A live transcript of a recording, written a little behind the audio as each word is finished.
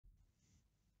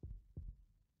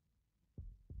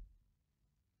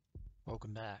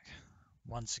Welcome back,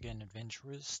 once again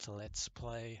adventurers, to Let's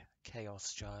Play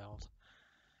ChäoS Child.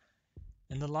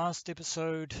 In the last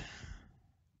episode,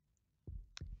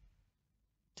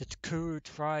 Takuru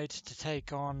tried to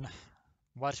take on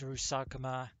Wataru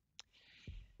Sakuma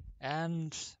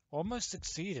and almost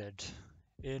succeeded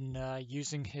in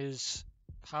using his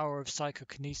power of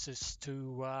psychokinesis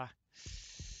to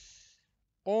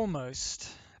almost,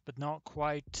 but not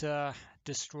quite,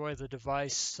 destroy the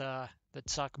device that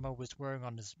Sakuma was wearing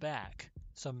on his back,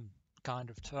 some kind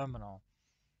of terminal.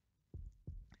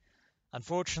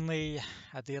 Unfortunately,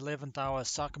 at the 11th hour,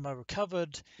 Sakuma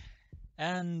recovered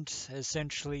and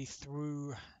essentially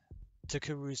threw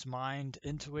Takuru's mind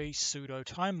into a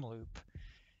pseudo-time loop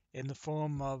in the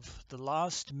form of the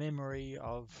last memory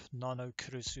of Nono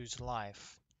Kurusu's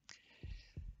life.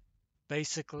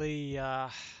 Basically, the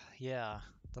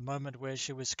moment where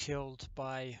she was killed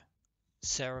by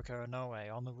Serika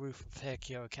Inoue on the roof of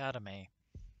Heikyo Academy.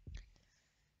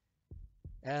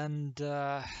 And,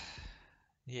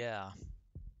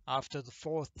 after the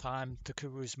fourth time,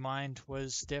 Takuru's mind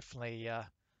was definitely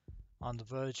on the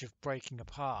verge of breaking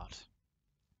apart.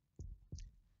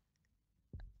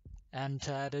 And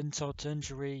to add insult to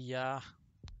injury,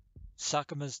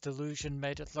 Sakuma's delusion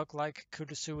made it look like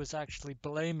Kurusu was actually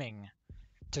blaming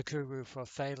Takuru for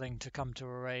failing to come to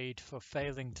her aid, for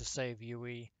failing to save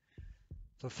Yui,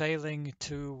 for failing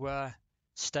to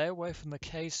stay away from the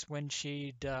case when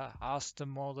she'd asked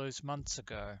him all those months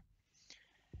ago.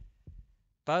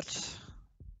 But,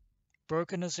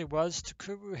 broken as he was,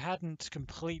 Takuru hadn't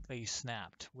completely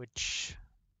snapped, which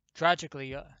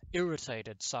tragically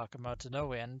irritated Sakuma to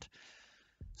no end.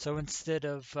 So instead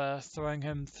of throwing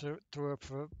him through a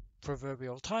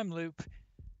proverbial time loop,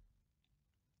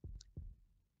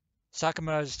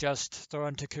 Sakuma has just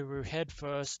thrown Takuru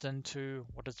headfirst into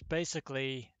what is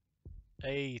basically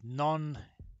a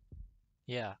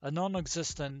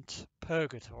non-existent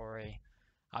purgatory,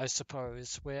 I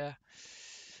suppose, where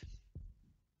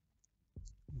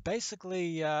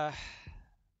basically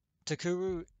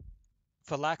Takuru,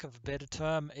 for lack of a better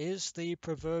term, is the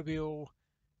proverbial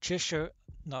Cheshire...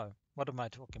 No, what am I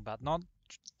talking about? Not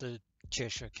the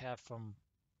Cheshire cat from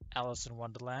Alice in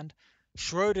Wonderland.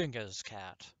 Schrodinger's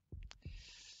cat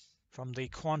from the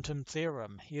quantum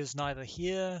theorem. He is neither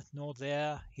here nor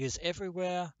there. He is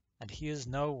everywhere and he is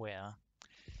nowhere.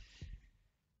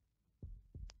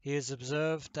 He is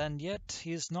observed and yet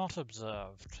he is not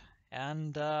observed.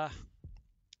 And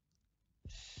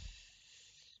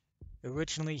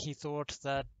originally he thought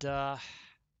that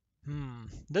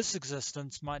this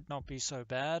existence might not be so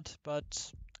bad,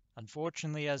 but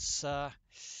unfortunately, as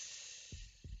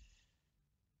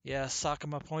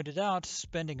Sakuma pointed out,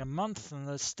 spending a month in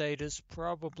this state is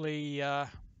probably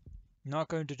not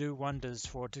going to do wonders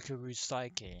for Takuru's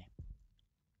psyche.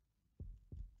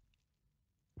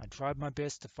 I tried my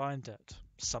best to find it,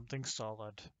 something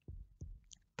solid.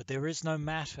 But there is no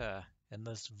matter in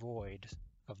this void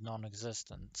of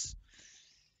non-existence.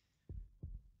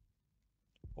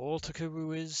 All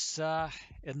Takuru is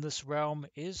in this realm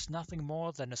is nothing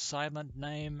more than a silent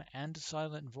name and a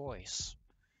silent voice.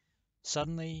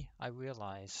 Suddenly, I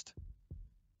realized,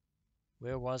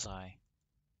 where was I?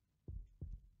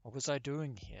 What was I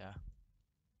doing here?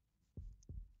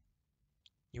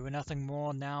 You were nothing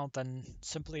more now than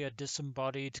simply a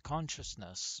disembodied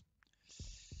consciousness.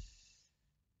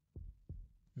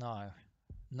 No.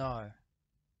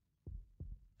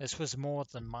 This was more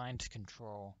than mind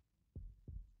control.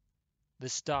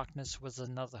 This darkness was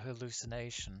another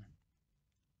hallucination.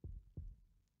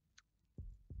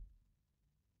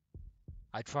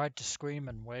 I tried to scream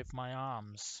and wave my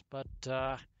arms, but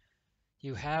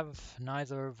you have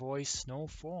neither a voice nor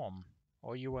form.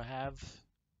 All you have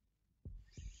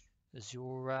is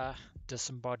your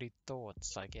disembodied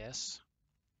thoughts, I guess.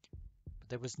 But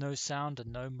there was no sound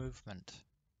and no movement.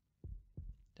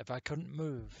 If I couldn't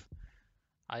move,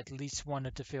 I at least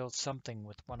wanted to feel something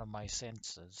with one of my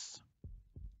senses.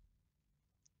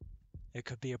 It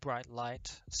could be a bright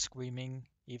light, screaming,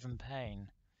 even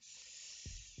pain.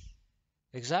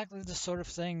 Exactly the sort of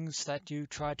things that you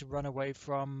tried to run away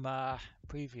from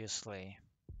previously.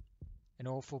 An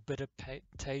awful bitter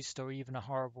taste or even a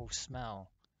horrible smell.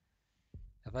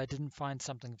 If I didn't find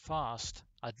something fast,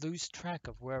 I'd lose track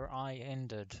of where I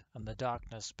ended and the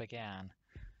darkness began.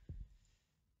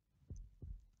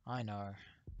 I know.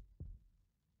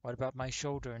 What about my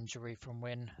shoulder injury from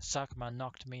when Sakuma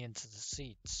knocked me into the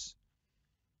seats?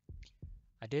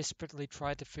 I desperately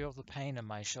tried to feel the pain in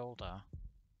my shoulder,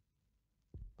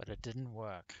 but it didn't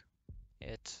work.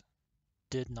 It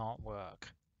did not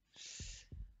work.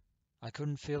 I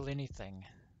couldn't feel anything.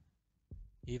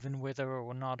 even whether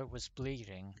or not it was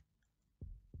bleeding.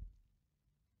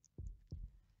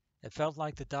 It felt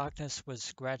like the darkness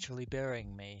was gradually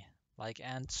burying me, like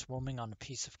ants swarming on a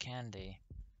piece of candy.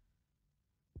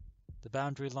 The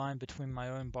boundary line between my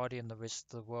own body and the rest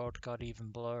of the world got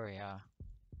even blurrier.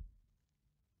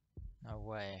 No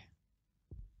way.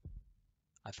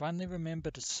 I finally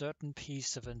remembered a certain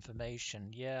piece of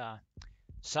information. Yeah,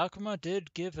 Sakuma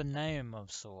did give a name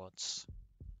of sorts.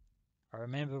 I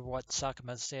remember what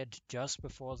Sakuma said just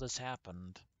before this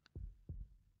happened.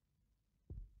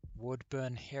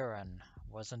 Woodburn Heron,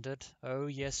 wasn't it? Oh,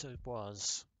 yes, it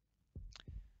was.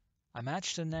 I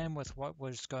matched the name with what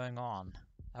was going on.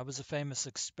 That was a famous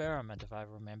experiment, if I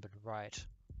remembered right.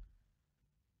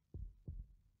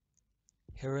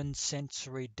 Heron's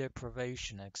sensory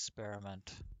deprivation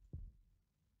experiment.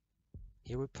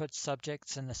 He would put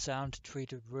subjects in a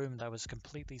sound-treated room that was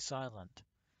completely silent,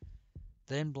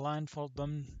 then blindfold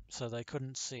them so they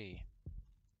couldn't see.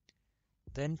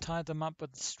 Then tie them up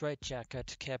with a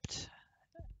straitjacket kept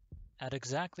at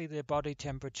exactly their body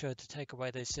temperature to take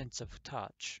away their sense of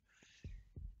touch.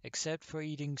 Except for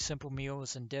eating simple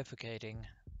meals and defecating,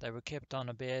 they were kept on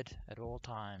a bed at all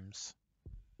times.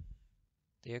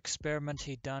 The experiment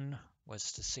he'd done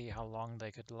was to see how long they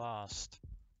could last.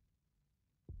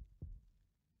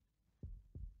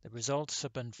 The results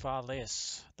have been far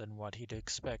less than what he'd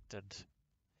expected.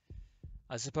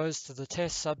 I suppose to the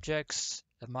test subjects,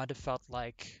 it might have felt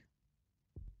like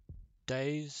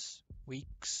days,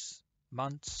 weeks,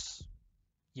 months,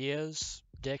 years,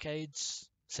 decades,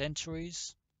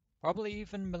 centuries, probably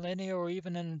even millennia or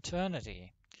even an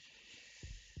eternity.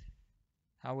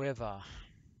 However,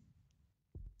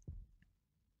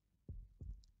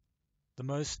 the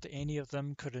most any of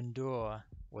them could endure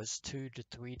was 2 to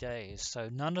 3 days, so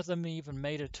none of them even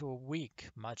made it to a week,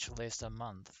 much less a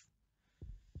month.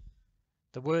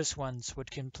 The worst ones would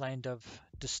complain of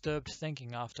disturbed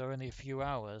thinking after only a few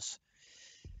hours.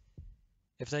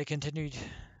 If they continued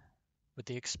with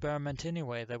the experiment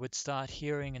anyway, they would start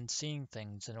hearing and seeing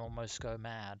things and almost go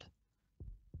mad.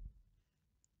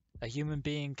 A human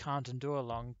being can't endure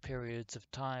long periods of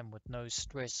time with no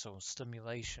stress or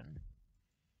stimulation.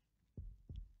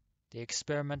 The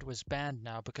experiment was banned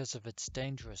now because of its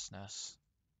dangerousness.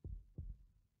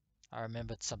 I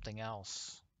remembered something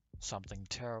else, something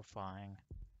terrifying.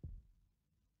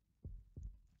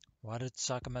 What had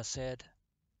Sakuma said?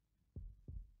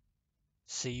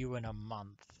 See you in a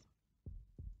month.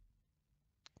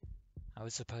 I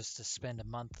was supposed to spend a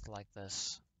month like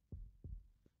this.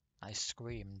 I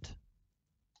screamed,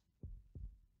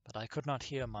 but I could not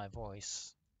hear my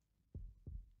voice.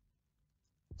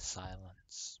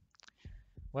 Silence.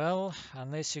 Well,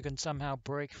 unless you can somehow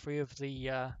break free of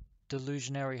the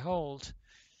delusionary hold,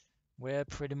 we're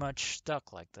pretty much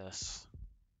stuck like this.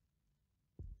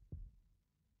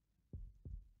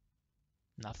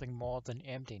 Nothing more than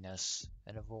emptiness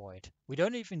and a void. We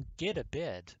don't even get a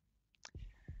bed.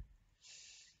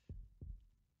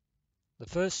 The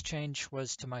first change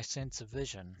was to my sense of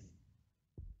vision.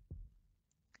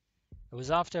 It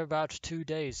was after about 2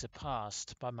 days had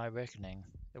passed, by my reckoning.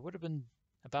 It would have been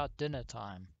about dinner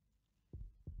time.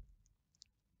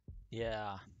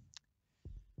 Yeah.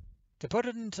 To put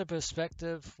it into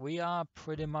perspective, we are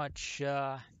pretty much,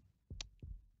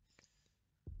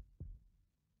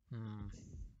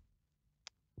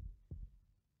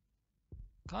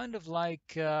 kind of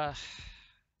like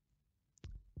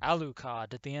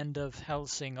Alucard at the end of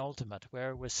Hellsing Ultimate,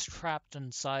 where he was trapped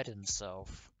inside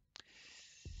himself.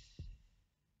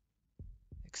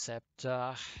 Except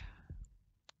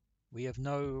we have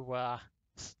no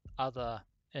other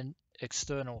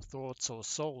external thoughts or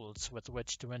souls with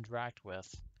which to interact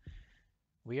with.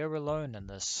 We are alone in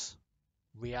this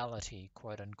reality,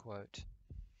 quote unquote.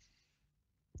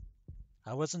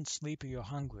 I wasn't sleepy or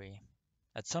hungry.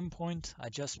 At some point, I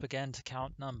just began to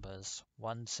count numbers.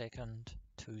 1 second,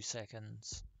 2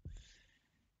 seconds.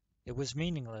 It was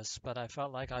meaningless, but I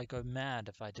felt like I'd go mad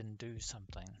if I didn't do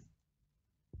something.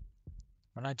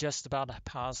 When I just about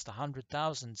passed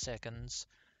 100,000 seconds,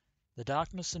 the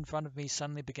darkness in front of me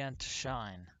suddenly began to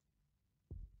shine.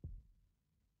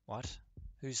 What?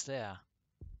 Who's there?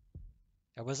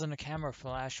 It wasn't a camera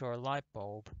flash or a light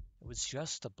bulb. It was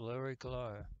just a blurry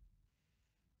glow.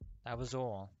 That was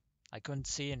all. I couldn't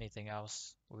see anything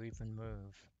else or even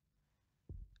move.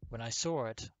 When I saw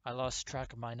it, I lost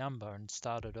track of my number and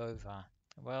started over.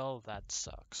 Well, that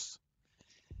sucks.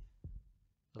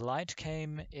 The light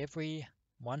came every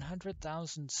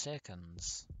 100,000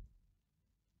 seconds.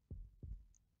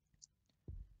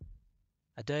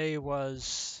 A day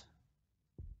was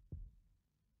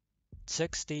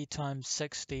 60 times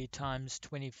 60 times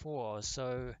 24,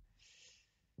 so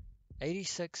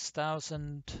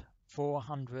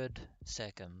 86,400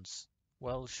 seconds.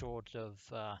 Well short of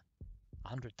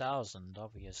 100,000,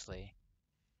 obviously.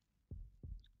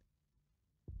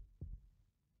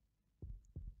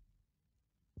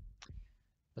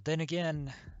 But then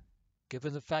again,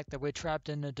 given the fact that we're trapped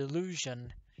in a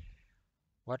delusion,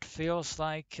 what feels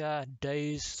like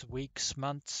days, weeks,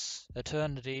 months,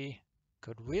 eternity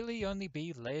could really only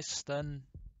be less than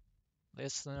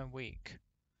a week.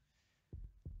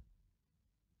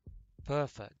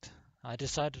 Perfect. I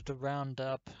decided to round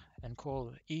up and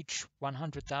call each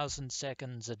 100,000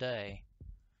 seconds a day.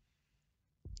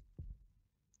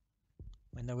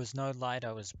 When there was no light,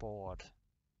 I was bored.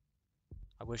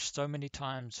 I wished so many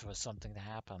times for something to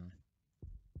happen.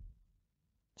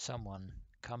 Someone,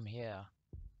 come here.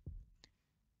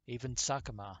 Even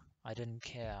Sakuma, I didn't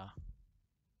care.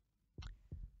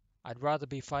 I'd rather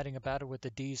be fighting a battle with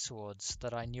the D-swords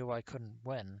that I knew I couldn't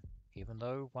win, even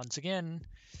though, once again,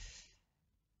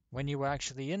 when you were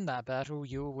actually in that battle,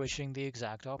 you were wishing the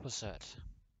exact opposite.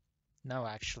 No,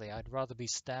 actually, I'd rather be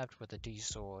stabbed with a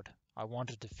D-sword. I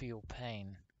wanted to feel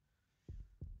pain.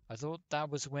 I thought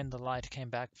that was when the light came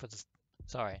back for the...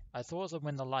 I thought that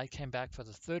when the light came back for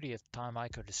the 30th time I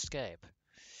could escape.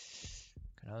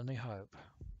 Can only hope.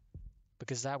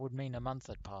 Because that would mean a month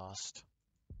had passed.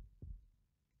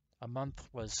 A month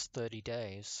was 30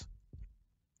 days.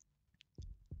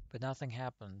 But nothing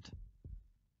happened.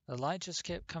 The light just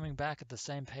kept coming back at the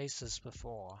same pace as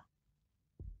before.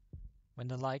 When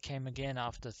the light came again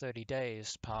after 30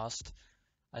 days passed,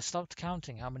 I stopped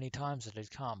counting how many times it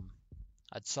had come.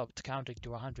 I'd stopped counting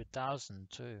to 100,000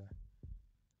 too.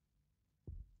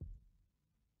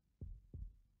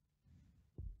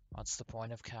 What's the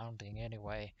point of counting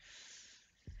anyway?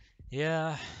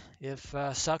 Yeah, if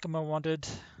Sakuma wanted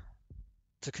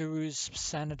Takuru's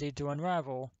sanity to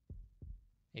unravel,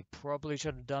 he probably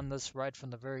should have done this right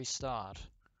from the very start.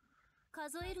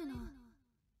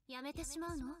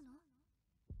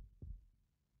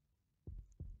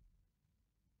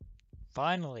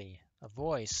 Finally, a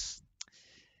voice.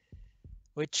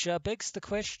 Which begs the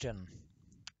question.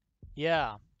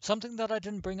 Yeah, something that I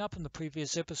didn't bring up in the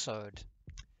previous episode.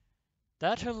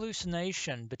 That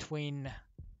hallucination between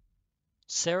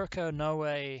Serika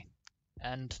Noe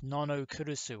and Nono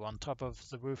Kurusu on top of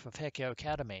the roof of Heikyo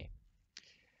Academy.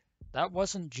 That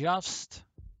wasn't just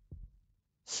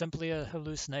simply a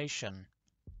hallucination.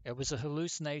 It was a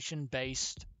hallucination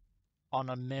based on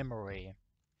a memory.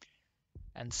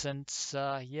 And since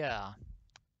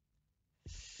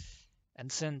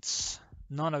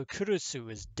Nono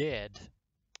Kurusu is dead,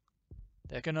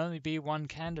 there can only be one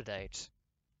candidate.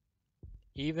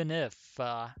 Even if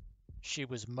she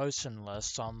was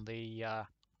motionless on the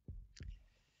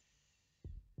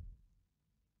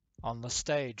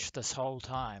stage this whole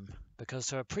time, because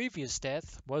her previous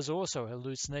death was also a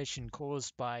hallucination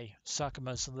caused by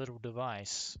Sakuma's little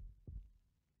device.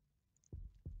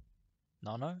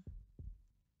 Nono?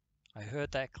 I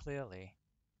heard that clearly.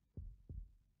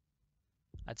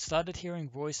 I'd started hearing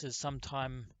voices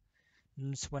sometime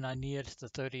when I neared the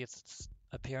 30th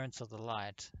appearance of the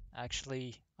light.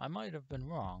 Actually, I might have been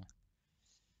wrong.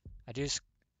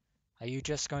 Are you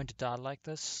just going to die like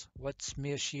this? What's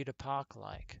Miyashita Park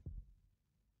like?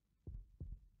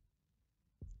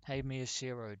 Hey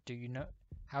Miyashiro,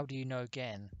 how do you know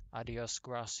again? Adios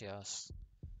gracias.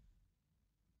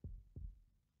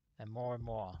 And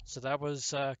more. So that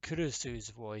was Kurusu's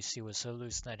voice he was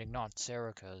hallucinating, not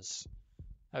Serika's.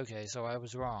 Okay, so I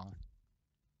was wrong.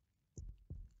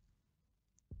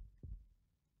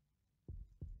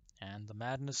 And the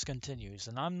madness continues.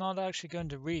 And I'm not actually going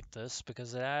to read this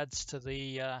because it adds to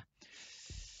the...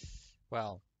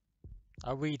 I'll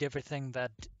read everything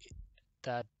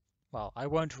I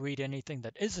won't read anything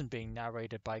that isn't being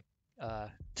narrated by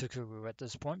Takuru at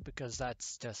this point because that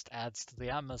just adds to the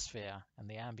atmosphere and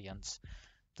the ambience.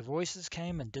 The voices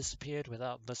came and disappeared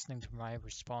without listening to my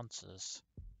responses.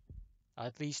 I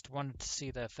at least wanted to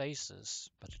see their faces,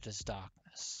 but it is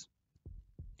darkness.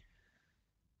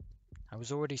 I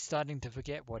was already starting to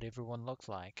forget what everyone looked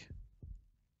like.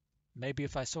 Maybe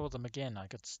if I saw them again, I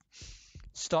could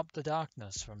stop the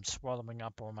darkness from swallowing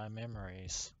up all my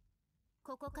memories.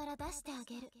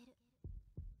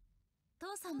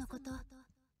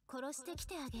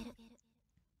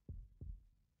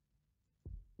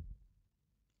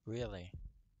 Really?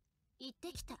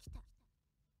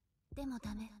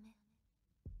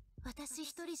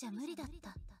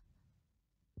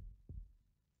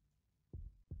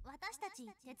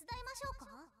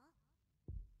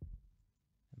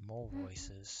 More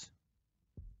voices.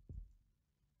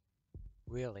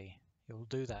 Really, you'll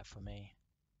do that for me.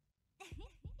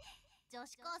 女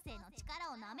子高生の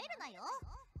力をなめるなよ。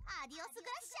アディオスグ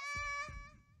ラッシ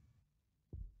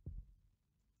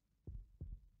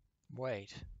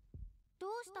Wait. どう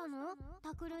したの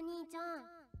タクル兄ちゃん。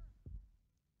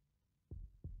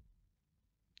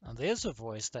 Now, there's a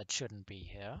voice that shouldn't be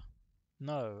here.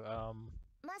 No,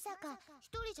 まさか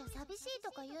一人じゃ寂しい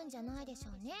とか言うんじゃないでしょ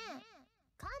うね。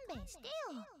勘弁してよ。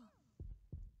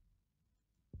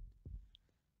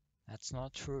 that's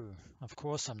not true. Of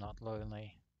course I'm not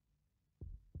lonely.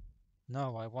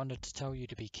 No, I wanted to tell you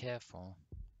to be careful.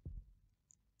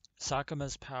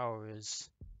 Sakuma's power is...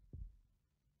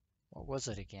 What was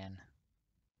it again?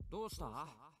 どうした？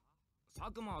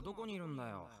佐久間はどこにいるんだ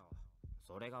よ。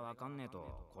それがわかんねえ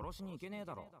と殺しに行けねえ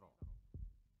だろ。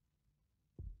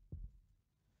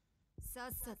さ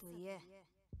っさと言え。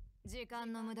時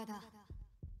間の無駄だ。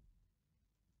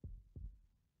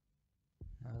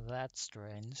Now, that's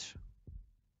strange.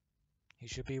 He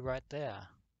should be right there.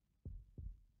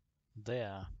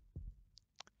 There.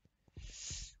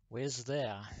 Where's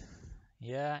there?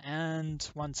 Yeah,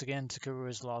 and once again Takuru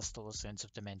has lost all sense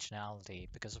of dimensionality,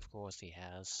 because of course he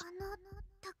has.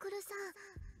 タクルさ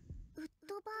ん、ウッ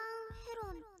ドバーンヘ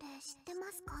ロンって知って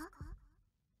ますか？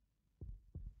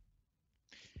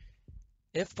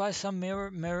 If by some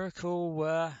miracle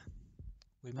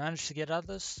we manage to get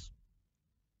others,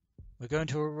 we're going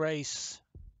to erase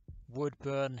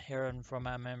Woodburn Heron from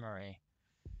our memory.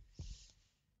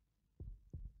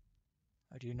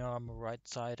 How do you know I'm a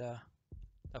right-sider?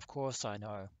 Of course I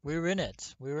know. We're in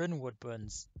it. We're in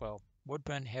Woodburn's... Well,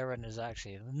 Woodburn Heron is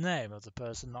actually the name of the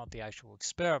person, not the actual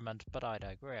experiment, but I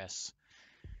digress.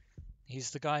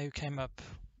 He's the guy who came up...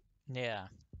 Yeah.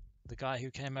 The guy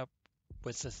who came up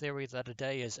with the theory that a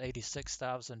day is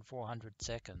 86,400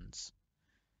 seconds.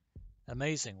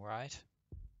 Amazing, right?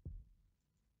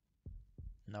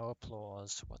 No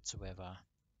applause whatsoever.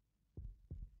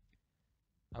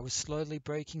 I was slowly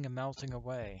breaking and melting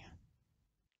away.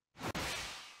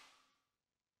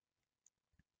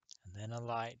 And then a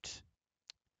light.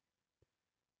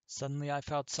 Suddenly I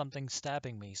felt something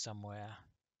stabbing me somewhere.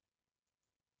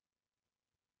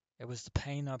 It was the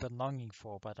pain I've been longing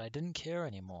for, but I didn't care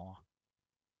anymore.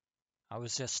 I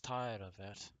was just tired of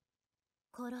it.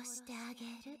 殺してあ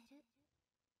げる。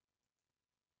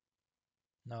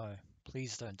 No,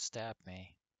 please don't stab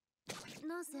me.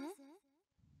 なぜ？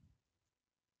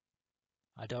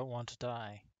 I don't want to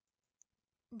die.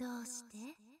 どうして？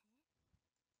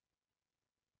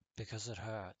 Because it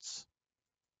hurts.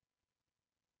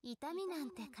 痛みな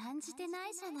んて感じてな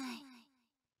いじゃない。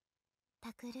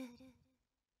タクル、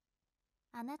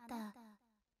あなた、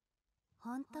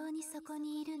本当にそこ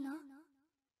にいるの？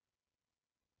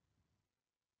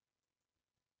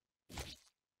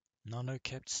 Nono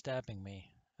kept stabbing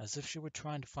me, as if she were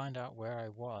trying to find out where I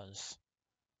was.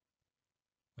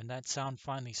 When that sound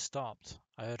finally stopped,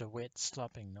 I heard a wet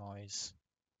slopping noise.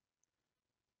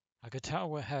 I could tell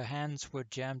where her hands were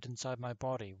jammed inside my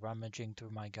body, rummaging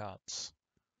through my guts.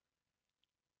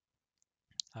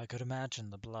 I could imagine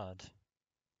the blood.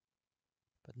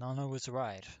 But Nono was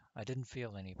right. I didn't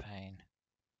feel any pain.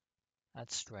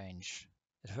 That's strange.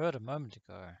 It hurt a moment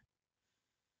ago.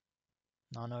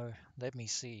 Nono, let me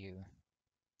see you.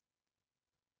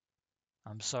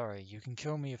 I'm sorry, you can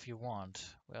kill me if you want.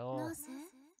 Well, なぜ？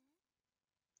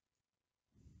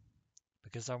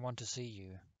 because I want to see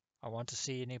you. I want to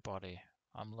see anybody.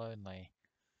 I'm lonely.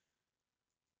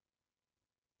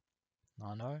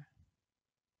 Nono?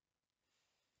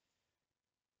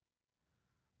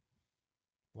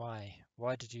 Why?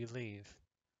 Why did you leave?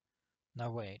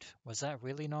 No, wait. Was that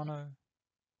really Nono?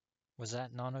 Was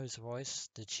that Nono's voice?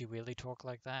 Did she really talk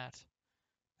like that?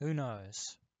 Who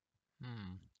knows?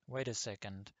 Wait a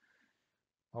second.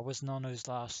 What was Nono's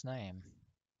last name?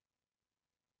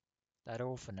 That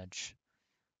orphanage.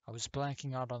 I was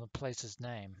blanking out on the place's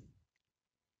name.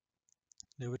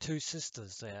 There were two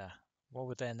sisters there. What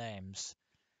were their names?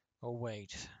 Oh,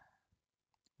 wait.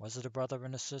 Was it a brother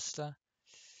and a sister?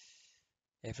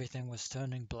 Everything was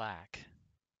turning black.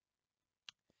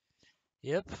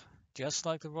 Yep, just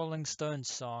like the Rolling Stones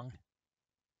song.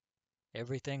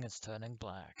 Everything is turning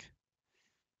black.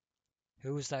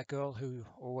 Who was that girl who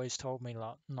always told me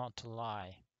not to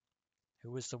lie?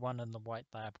 Who was the one in the white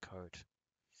lab coat?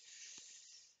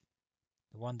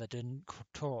 The one that didn't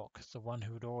talk, the one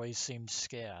who'd always seemed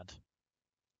scared.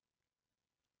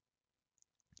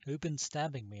 Who'd been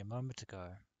stabbing me a moment ago?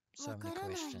 So many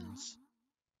questions.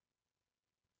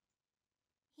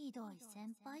 ひどい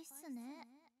先輩っすね。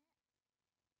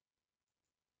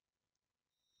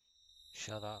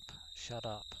 Shut up, shut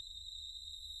up.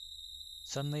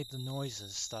 Suddenly the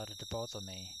noises started to bother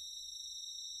me.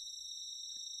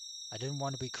 I didn't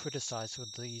want to be criticized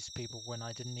with these people when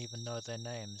I didn't even know their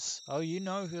names. Oh, you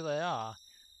know who they are.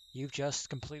 You've just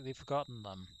completely forgotten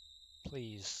them.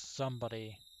 Please,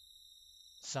 somebody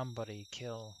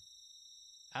kill.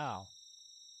 Ow.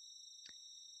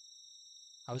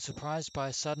 I was surprised by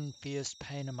a sudden fierce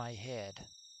pain in my head.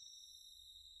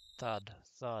 Thud,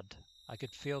 thud. I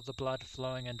could feel the blood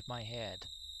flowing into my head.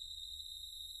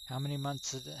 How many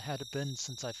months had it been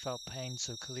since I felt pain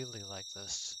so clearly like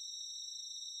this?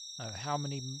 Oh, how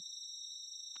many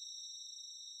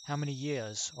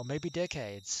years? Or maybe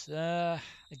decades?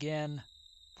 Again,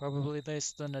 probably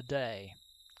less than a day.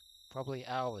 Probably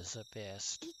hours at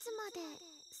best. いつまで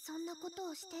そんなこと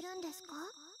をしてるんですか？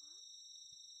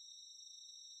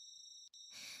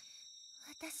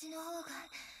私の方が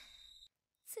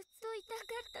ずっと痛か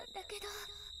ったんだけど。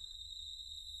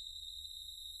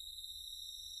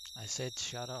I said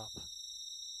shut up.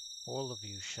 All of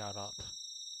you shut up.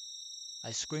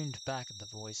 I screamed back at the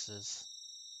voices.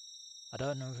 I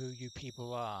don't know who you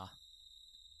people are.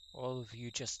 All of you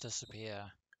just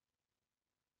disappear.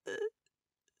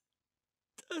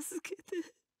 助けて。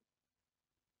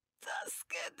助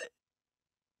けて。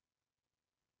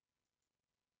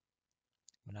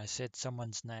 When I said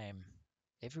someone's name,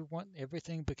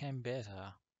 everything became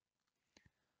better.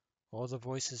 All the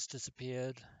voices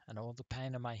disappeared, and all the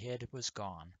pain in my head was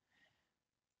gone.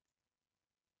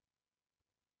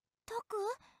 タク？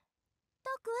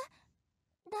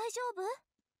大丈夫？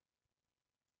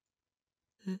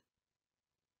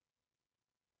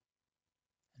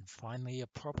 And finally a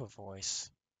proper voice.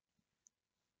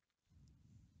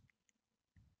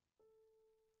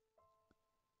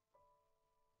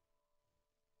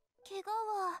 怪我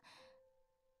は、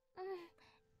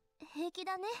平気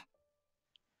だね。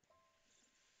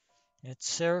It's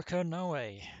Seriko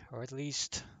Noe, or at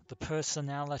least the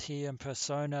personality and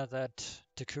persona that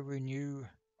Takuru knew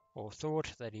or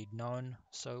thought that he'd known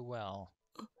so well.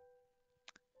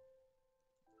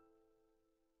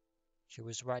 She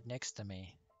was right next to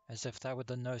me, as if that were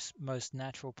the most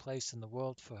natural place in the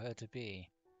world for her to be.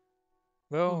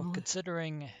 Well,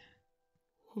 considering...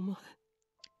 お前、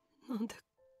なんで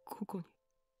ここに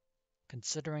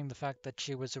Considering the fact that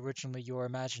she was originally your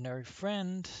imaginary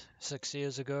friend 6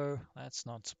 years ago, that's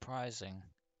not surprising.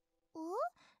 お？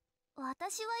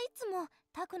私はいつも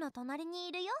タクの隣に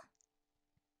いるよ。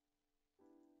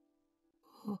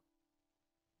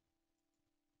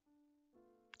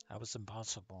That was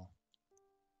impossible.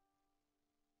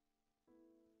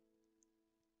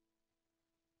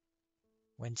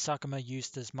 When Sakuma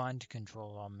used his mind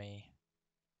control on me,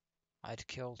 I'd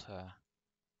killed her.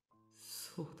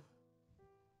 そうだ。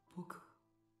僕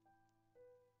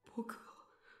が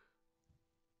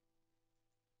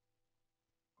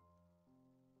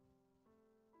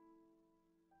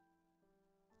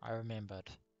I remembered.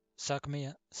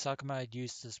 Sakuma had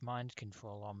used his mind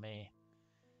control on me.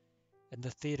 In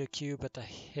the theater cube at the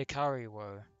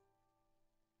Hikariwo.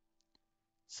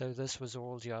 So this was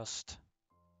all just...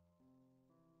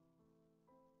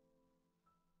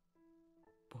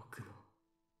 僕の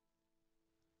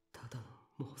ただ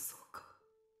の妄想か。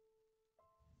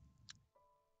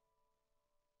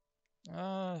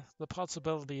 The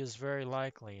possibility is very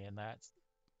likely in that.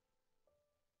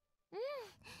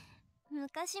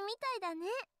 昔みたいだね。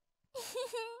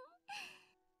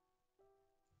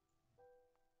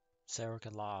Serika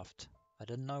laughed. I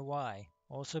didn't know why.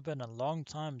 Also been a long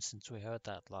time since we heard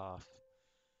that laugh.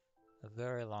 A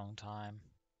very long time.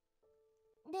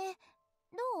 で、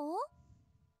どう？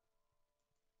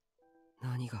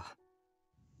何が？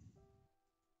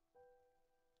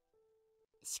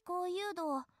思考誘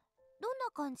導、どん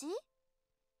な感じ？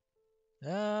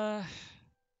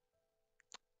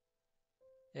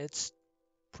 It's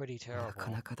pretty なか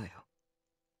terrible. なかだよ。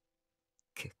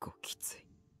結構きつい。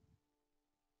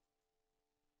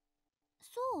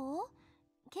そう？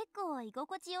結構居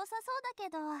心地良さそうだけ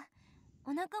ど、お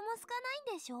腹も空か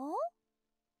ないんでしょ？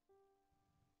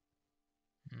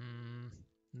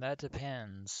 That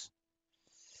depends.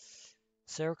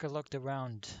 Serika looked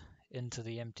around into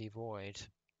the empty void,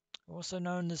 also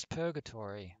known as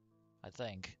purgatory, I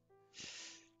think.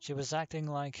 She was acting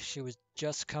like she was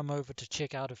just come over to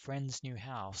check out a friend's new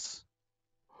house.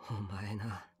 お前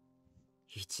な、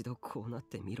一度こうなっ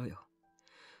てみろよ。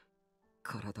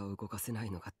体を動かせな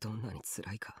いのがどんなに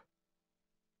辛いか。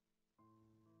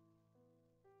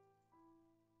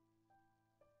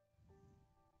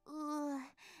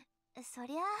そ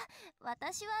りゃ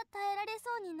私は耐えられそ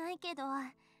うにないけど、タク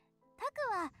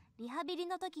はリハビリ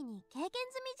の時に経験済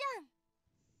みじ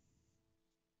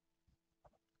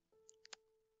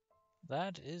ゃん。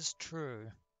That is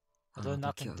true. あ Although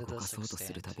の時 nothing は to 動か this そうと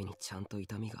するた extent. びにちゃんと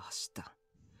痛みが走った。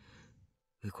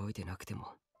動いてなくて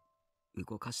も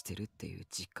動かしてるっていう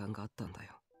実感があったんだ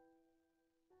よ。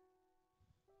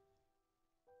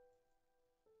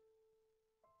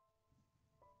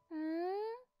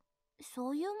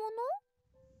そういうもの？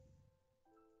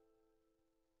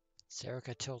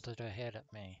 Serica tilted her head at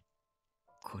me.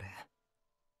 これ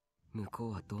向こ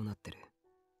うはどうなってる？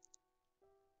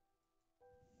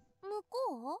向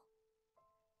こう？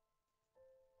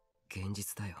現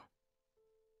実だよ。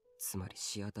つまり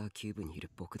シアターキューブにい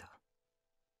る僕だ。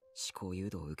思考誘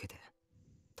導を受けて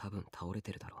多分倒れ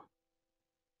てるだろう。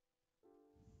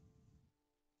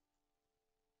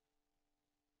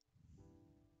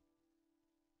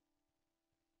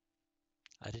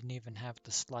I didn't even have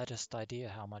the slightest idea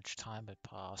how much time had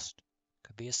passed.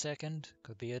 Could be a second,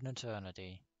 could be an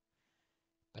eternity.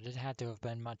 But it had to have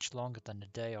been much longer than a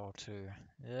day or two.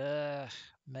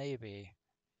 Maybe.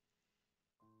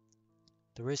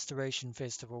 The Restoration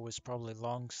Festival was probably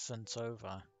long since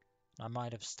over. I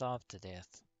might have starved to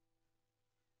death.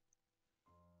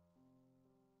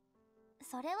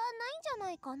 それはないんじゃ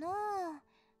ないかな。だ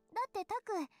ってタ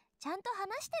ク、ちゃんと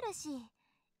話してるし、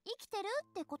生きてる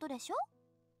ってことでしょ？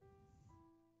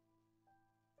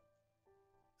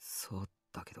そう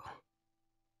だけど。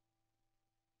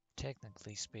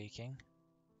Technically speaking.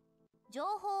 情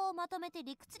報をまとめて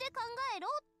理屈で考えろ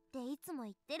っていつも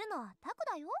言ってるのはタク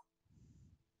だよ。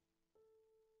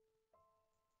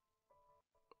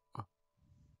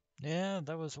Yeah,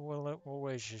 that was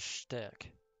always your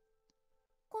shtick.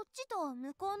 こっちと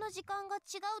向こうの時間が違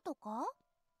うとか？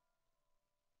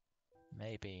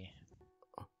 Maybe.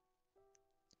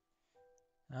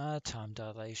 Time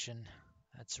dilation.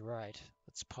 That's right.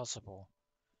 That's possible.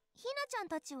 ひなちゃん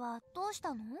たちはどうし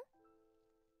たの？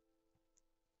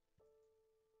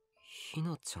ひ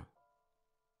なちゃん。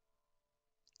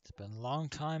 It's been a long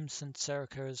time since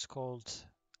Serica has called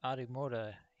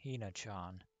Arimura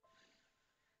Hina-chan.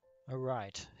 Oh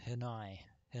right, Hinai.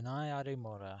 Hinai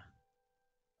Arimura.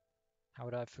 How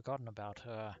would I have forgotten about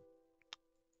her?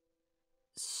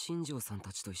 新庄さん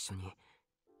たちと一緒に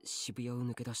渋谷を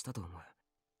抜け出したと思う。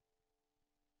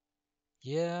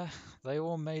Yeah, they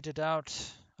all made it out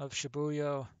of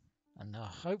Shibuya, and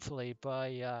hopefully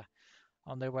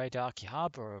on their way to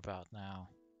Akihabara about now.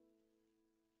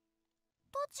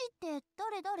 タチって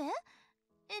誰？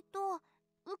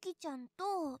ウキちゃん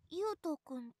とゆうと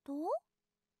くんと？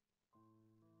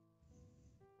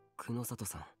久野里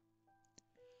さん。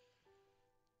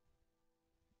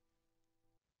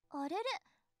あれれ、は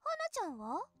なちゃん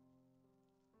は？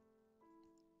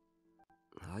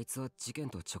あいつは事件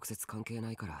と直接関係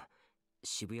ないから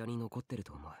渋谷に残ってる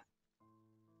と思う。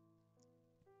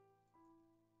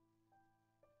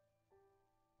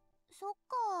そっ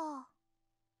か。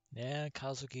Yeah,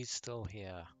 Kazuki's still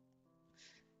here.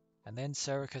 And then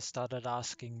Serica started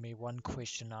asking me one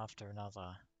question after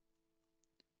another.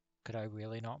 Could I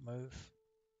really not move?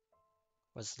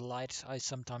 Was the light I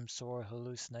sometimes saw a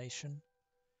hallucination?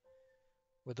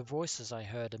 Were the voices I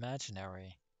heard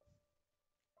imaginary?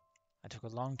 I took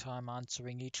a long time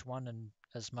answering each one in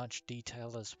as much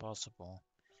detail as possible.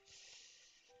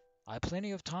 I had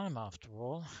plenty of time after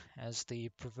all, as the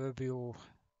proverbial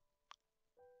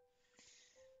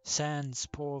sands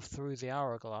pour through the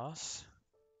hourglass,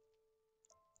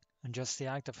 and just the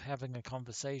act of having a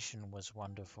conversation was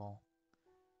wonderful.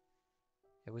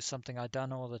 It was something I'd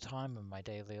done all the time in my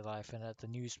daily life and at the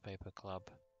newspaper club.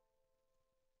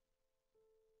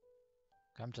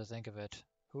 Come to think of it,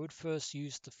 who had first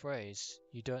used the phrase,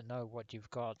 "You don't know what you've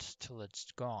got till it's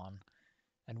gone,"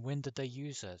 and when did they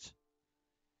use it?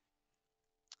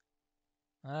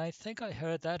 I think I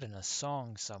heard that in a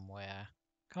song somewhere.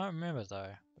 Can't remember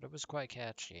though, but it was quite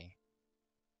catchy.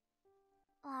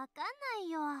 わかんない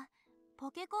よ。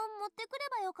ポケコン持ってくれ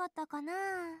ばよかったかな。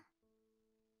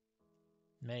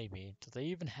Maybe. Do they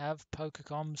even have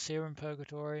Pokecoms here in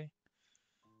Purgatory?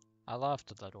 I laughed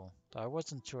a little, though I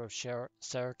wasn't sure if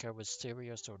Serica was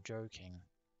serious or joking.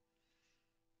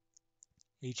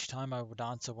 Each time I would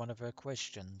answer one of her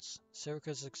questions,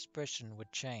 Serica's expression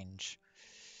would change.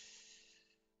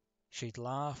 She'd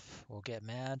laugh or get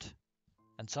mad,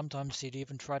 and sometimes she'd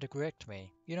even try to correct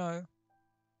me. You know,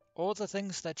 all the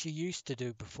things that she used to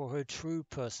do before her true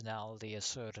personality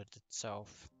asserted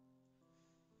itself.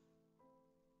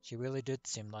 She really did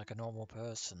seem like a normal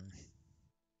person.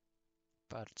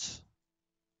 But...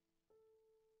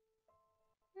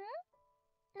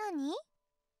 何？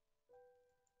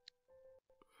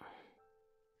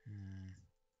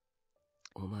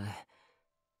お前、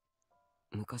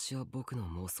昔は僕の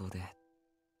妄想で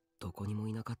どこにも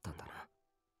いなかったんだな。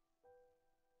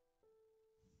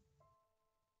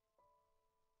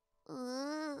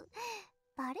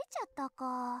ちゃった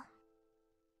か。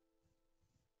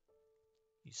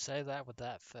You say that with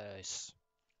that face.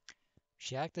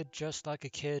 She acted just like a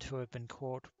kid who had been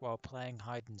caught while playing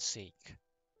hide and seek.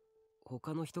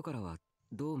 他の人からは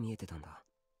どう見えてたんだ？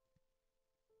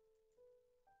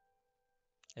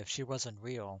 If she wasn't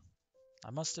real,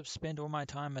 I must have spent all my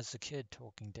time as a kid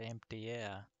talking to empty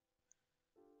air.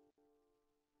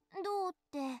 どうっ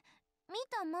て見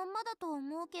たまんまだと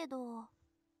思うけど。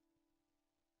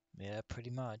Yeah,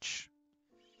 pretty much.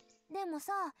 でも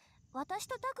さ、私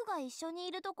とタクが一緒に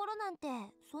いるところなんて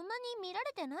そんなに見ら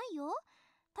れてないよ。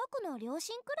タクの両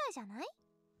親くらいじゃない？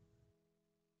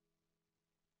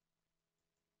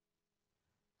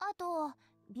あと、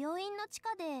病院の地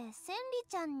下で千里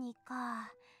ちゃんに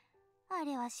か。あ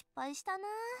れは失敗したな。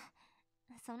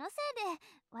そのせいで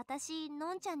私、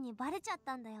のんちゃんにバレちゃっ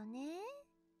たんだよね。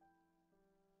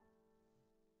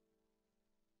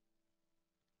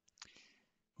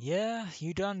Yeah,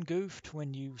 you done goofed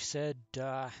when you said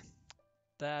that.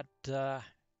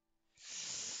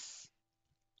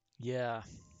 Yeah.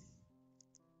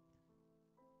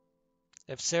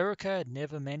 If Serica had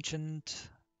never mentioned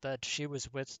that she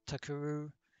was with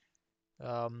Takuru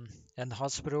in the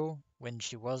hospital when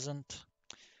she wasn't,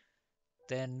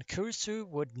 then Kurusu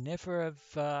would never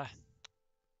have.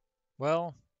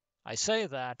 Well, I say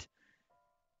that.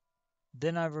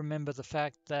 Then I remember the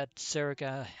fact that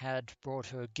Serica had brought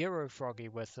her Giro Froggy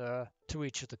with her to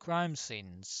each of the crime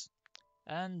scenes.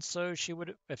 And so she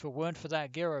would, if it weren't for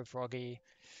that Giro Froggy,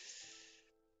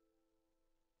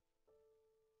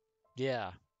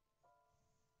 yeah,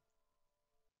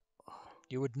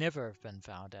 you would never have been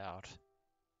found out.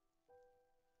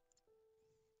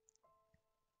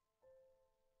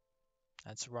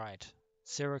 That's right.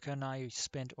 Serica and I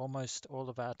spent almost all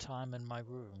of our time in my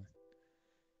room.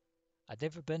 I'd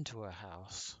never been to her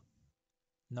house.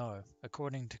 No,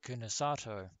 according to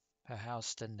Kunasato, her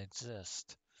house didn't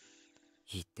exist.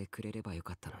 言ってくれればよ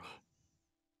かったのに。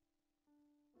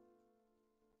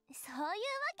そういうわ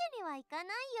けにはいか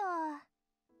ない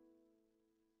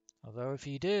よ。Although if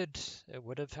he did, it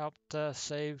would have helped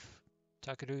save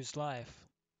Takuru's life.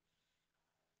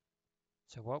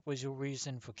 So what was your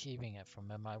reason for keeping it from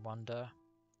him, I wonder?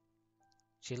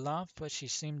 She laughed, but she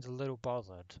seemed a little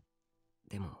bothered.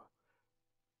 でも、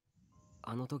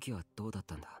あの時はどうだっ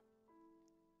たんだ？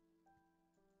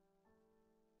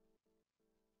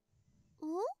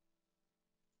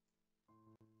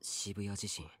渋谷地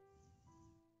震。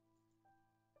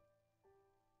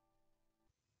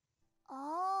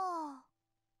ああ。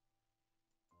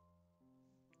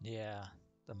Yeah,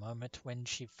 the moment when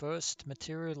she first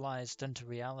materialized into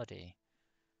reality.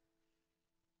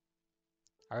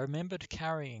 I remembered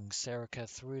carrying Serica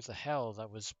through the hell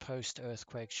that was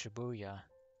post-earthquake Shibuya.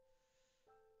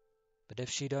 But if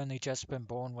she'd only just been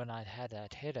born when I'd had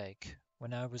that headache,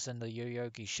 when I was in the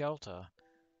Yoyogi shelter,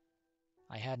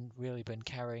 I hadn't really been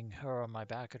carrying her on my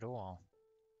back at all.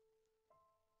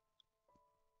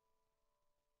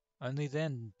 Only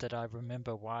then did I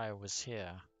remember why I was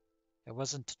here. It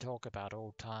wasn't to talk about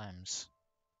old times.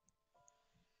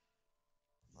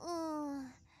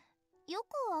 よ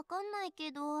くわかんない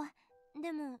けど、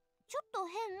でもちょっと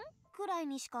変くらい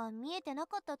にしか見えてな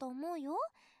かったと思うよ。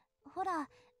ほら、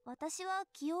私は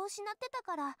気を失ってた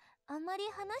からあんまり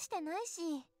話してない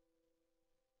し。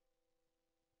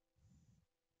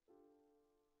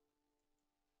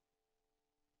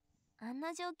あん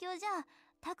な状況じゃ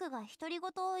タクが独り言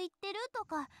を言ってると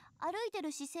か歩いて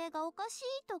る姿勢がおかしい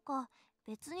とか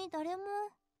別に誰も。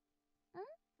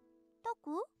タ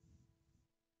ク？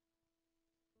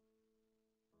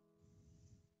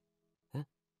え？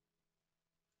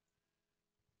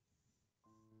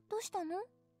どうしたの？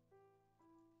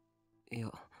い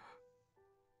や。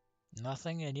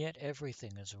 Nothing and yet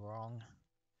everything is wrong.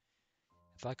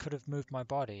 If I could have moved my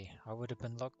body, I would have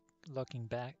been looking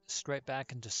straight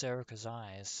back into Serica's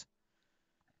eyes.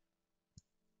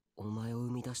 お前を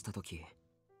生み出した時、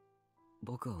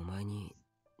僕はお前に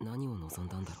何を望ん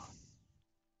だんだろ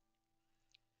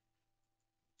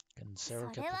う。 Can それ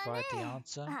Serica は provide the ね、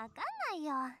 answer? わかんない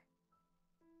よ。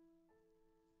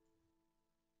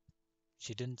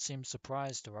She didn't seem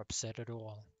surprised or upset at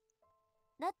all.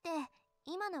 だって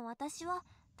今の私は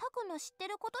タクの知って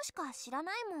ることしか知ら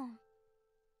ないもん。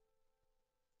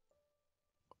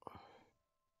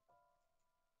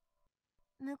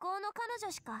向こうの彼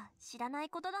女しか知らない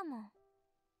ことだもん。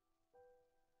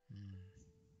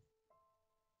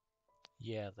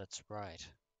Yeah, that's right.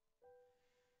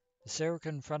 The Serica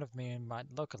in front of me might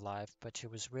look alive, but she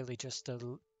was really just a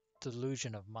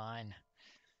delusion of mine.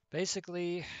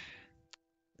 Basically,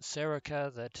 the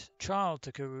Serica that child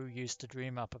Takuru used to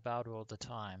dream up about all the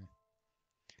time.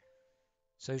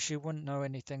 so she wouldn't know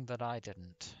anything that I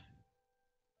didn't.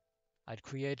 I'd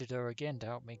created her again to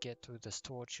help me get through this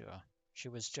torture. She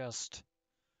was just...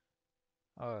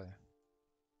 oh.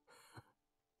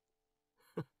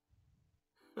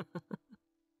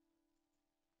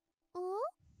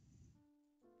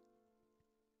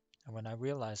 And when I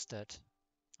realized it,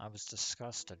 I was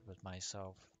disgusted with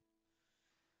myself.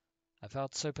 I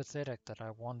felt so pathetic that I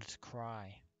wanted to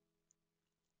cry.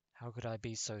 How could I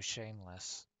be so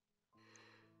shameless?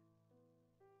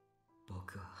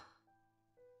 僕は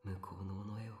向こうの尾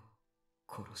上を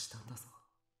殺したんだぞ。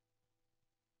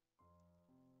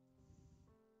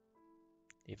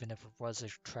 Even if it was a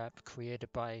trap created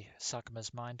by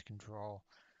Sakuma's mind control,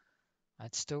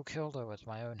 I'd still killed her with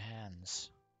my own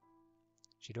hands.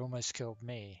 She'd almost killed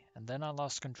me, and then I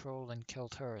lost control and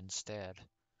killed her instead.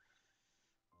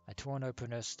 I torn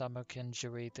open her stomach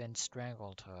injury, then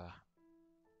strangled her.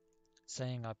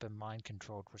 Saying I'd been mind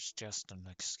controlled was just an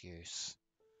excuse.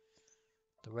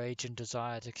 The rage and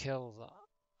desire to kill that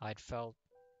I'd felt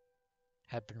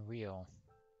had been real.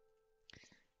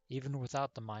 Even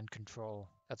without the mind control,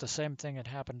 if the same thing had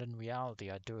happened in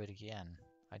reality, I'd do it again.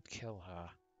 I'd kill her.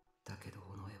 だけど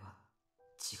尾上は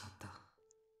違った。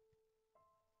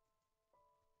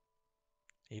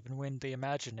 Even when the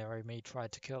imaginary me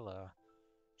tried to kill her,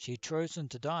 she'd chosen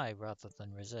to die rather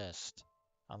than resist,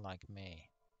 unlike me.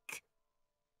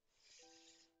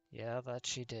 Yeah, that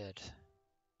she did.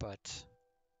 But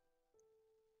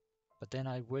then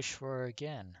I'd wish for her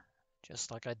again,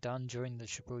 just like I'd done during the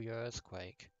Shibuya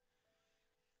earthquake.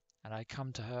 And I'd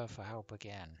come to her for help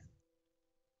again.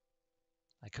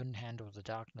 I couldn't handle the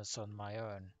darkness on my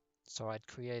own, so I'd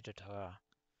created her.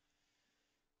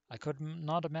 I could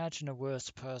not imagine a worse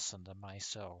person than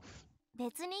myself.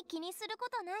 別に気にするこ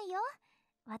とないよ。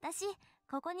私、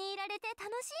ここにいられて楽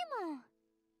しいもん。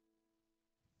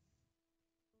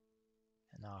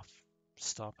 Enough.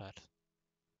 Stop it.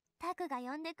 タクが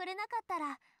呼んでくれなかった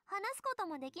ら話すこと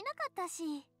もできなかった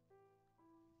し。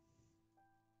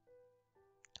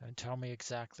 Don't tell me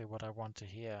exactly what I want to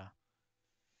hear.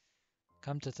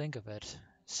 Come to think of it,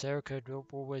 Sarika had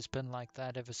always been like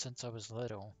that ever since I was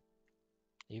little.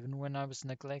 Even when I was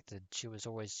neglected, she was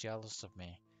always jealous of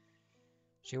me.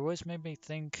 She always made me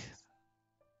think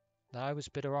that I was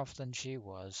better off than she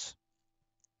was.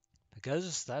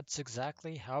 Because that's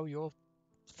exactly how your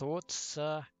thoughts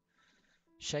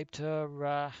shaped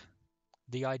her,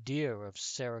 the idea of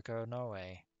Sarika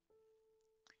Onoe.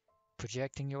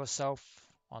 Projecting yourself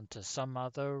onto some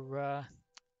other,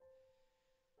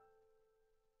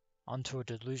 onto a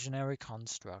delusionary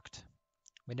construct.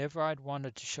 Whenever I'd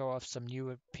wanted to show off some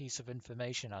new piece of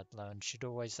information I'd learned, she'd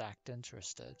always act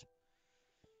interested.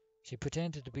 She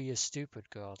pretended to be a stupid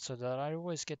girl so that I'd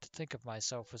always get to think of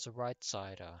myself as a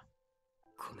right-sider.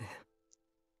 ごめん。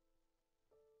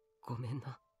ごめん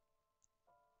な。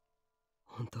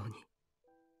本当に。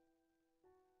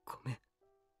ごめん。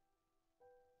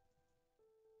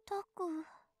タク。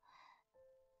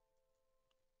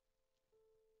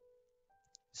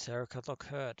 Sarika looked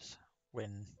hurt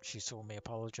when she saw me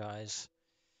apologize.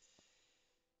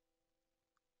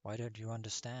 Why don't you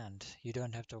understand? You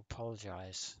don't have to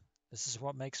apologize. This is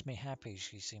what makes me happy,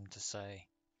 she seemed to say.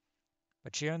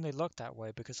 But she only looked that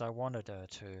way because I wanted her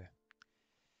to.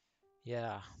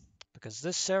 Yeah, because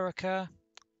this Sarika,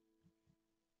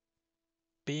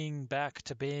 being back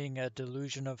to being a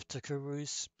delusion of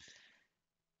Takuru's,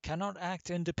 cannot act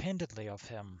independently of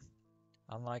him,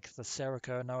 unlike the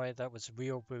Sarika Onoe that was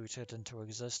real-rooted into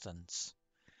existence.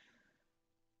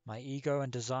 My ego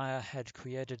and desire had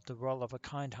created the role of a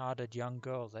kind-hearted young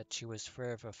girl that she was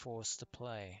forever forced to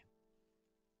play.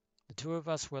 The two of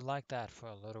us were like that for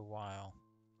a little while.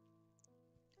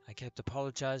 I kept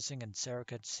apologizing and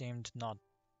Sarika seemed not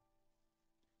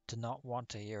want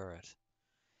to hear it.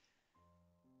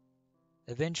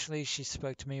 Eventually she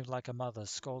spoke to me like a mother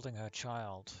scolding her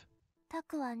child. タ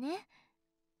クはね、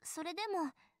それで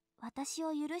も私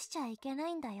を許しちゃいけな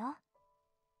いんだよ。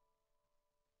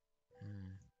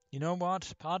 You know what?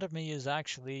 Part of me is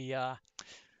actually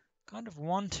kind of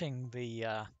wanting the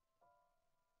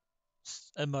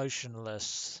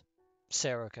emotionless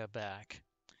Sarika back.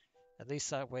 At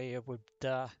least that way it would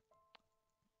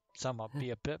somewhat be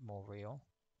a bit more real.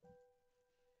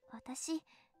 私、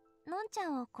のんちゃ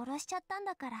んを殺しちゃったん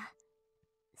だから。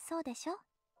そうでしょ？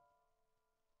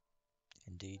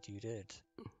 Indeed you did.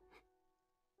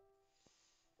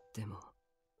 でも、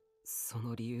そ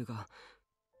の理由が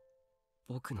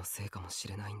僕のせいかもし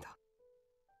れないんだ。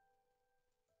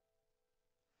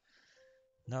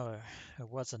 No, it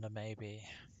wasn't a maybe.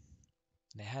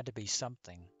 There had to be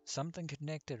something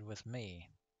connected with me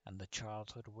and the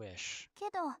childhood wish. け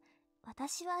ど、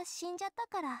私は死んじゃった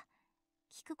から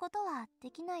聞くことは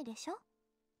できないでしょ。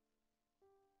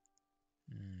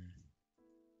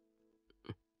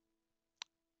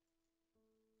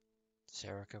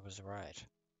Serica was right.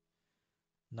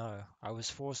 No, I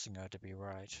was forcing her to be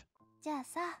right. じゃあ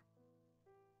さ、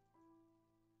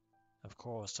 Of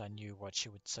course, I knew what she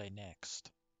would say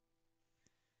next.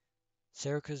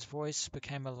 Serica's voice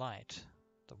became a light,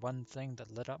 the one thing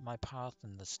that lit up my path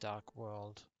in this dark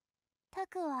world. タ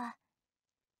クは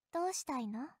どうしたい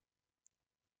の？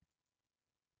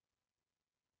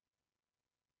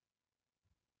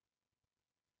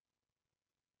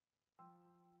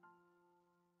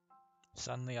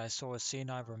 Suddenly I saw a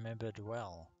scene I remembered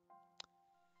well.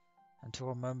 Until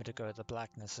a moment ago, the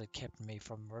blackness had kept me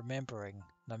from remembering,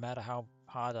 no matter how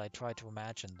hard I tried to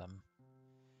imagine them.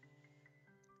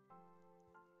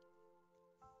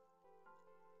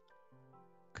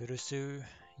 Kurusu,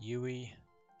 Yui,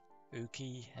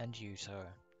 Uki, and Yuto.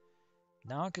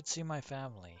 Now I could see my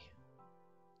family.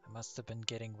 I must have been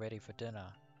getting ready for dinner.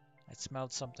 I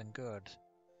smelled something good.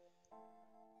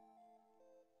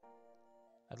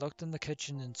 I looked in the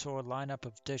kitchen and saw a lineup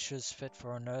of dishes fit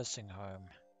for a nursing home.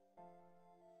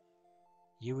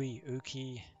 Yui,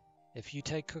 Uki, if you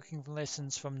take cooking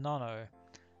lessons from Nono,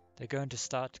 they're going to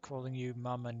start calling you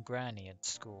Mum and Granny at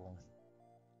school.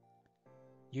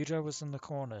 Yuto was in the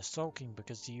corner, sulking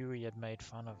because Yui had made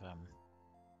fun of him.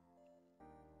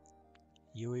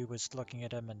 Yui was looking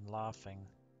at him and laughing.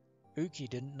 Uki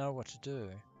didn't know what to do.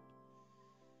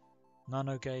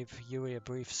 Nono gave Yui a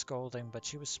brief scolding, but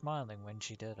she was smiling when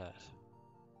she did it.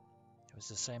 It was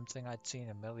the same thing I'd seen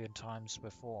a million times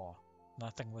before.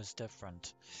 Nothing was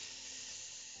different.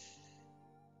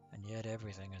 And yet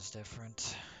everything is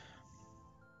different.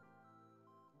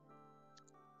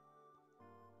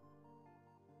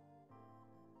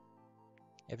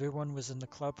 Everyone was in the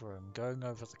club room, going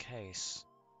over the case.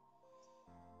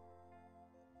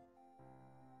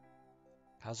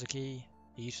 Kazuki,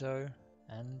 Ito,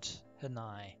 and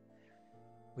Hinai.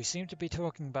 We seemed to be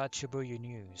talking about Shibuya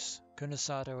news.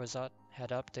 Kunasato had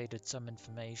updated some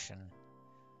information.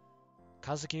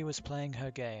 Kazuki was playing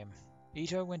her game.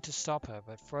 Ito went to stop her,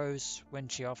 but froze when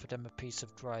she offered him a piece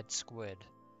of dried squid.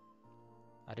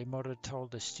 Arimoto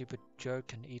told a stupid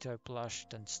joke and Ito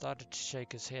blushed and started to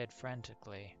shake his head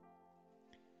frantically.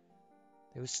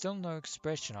 There was still no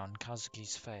expression on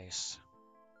Kazuki's face.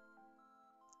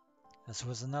 This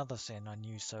was another sin I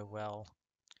knew so well.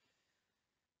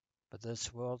 But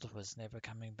this world was never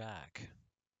coming back.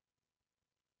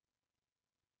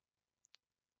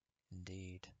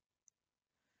 Indeed.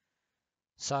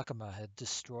 Sakuma had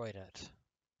destroyed it.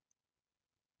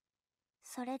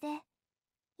 それで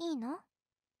いいの？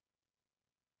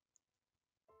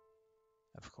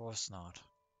 Of course not.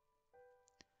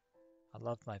 I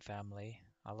love my family.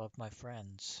 I love my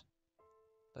friends.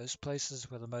 Those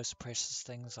places were the most precious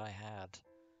things I had.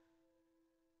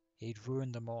 He'd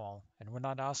ruined them all, and when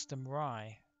I'd asked him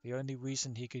why, the only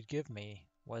reason he could give me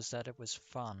was that it was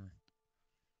fun.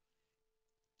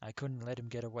 I couldn't let him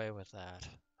get away with that.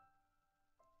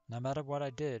 No matter what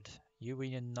I did,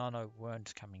 Yui and Nono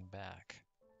weren't coming back.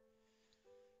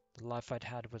 The life I'd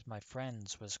had with my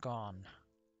friends was gone.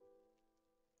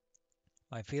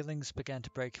 My feelings began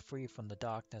to break free from the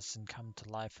darkness and come to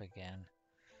life again.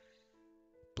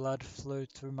 Blood flowed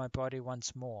through my body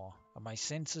once more, and my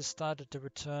senses started to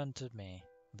return to me.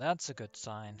 That's a good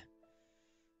sign.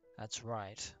 That's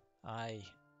right.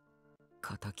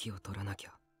 敵を取らなき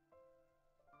ゃ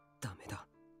ダメだ。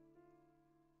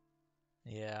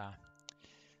 Yeah.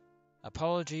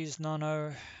 Apologies,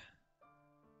 Nono.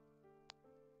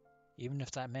 Even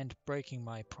if that meant breaking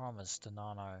my promise to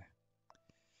Nono.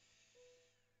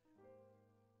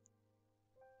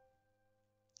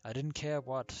 I didn't care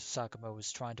what Sakuma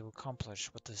was trying to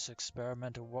accomplish with this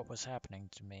experiment or what was happening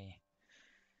to me.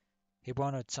 He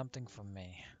wanted something from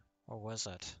me. What was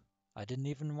it? I didn't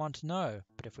even want to know,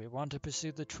 but if we want to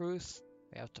pursue the truth,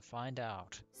 we have to find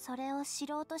out. それを知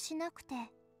ろうとしなくて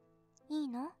いい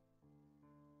の？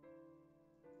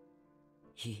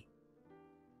 いい。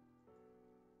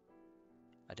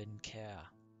 I didn't care.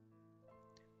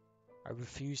 I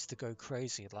refused to go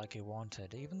crazy like he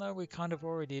wanted, even though we kind of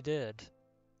already did.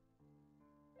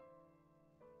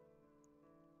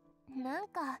 なん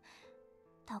か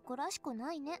タコらしく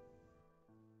ないね。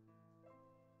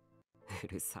う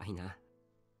るさいな。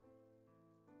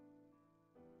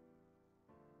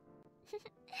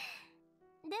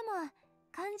でも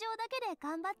感情だけで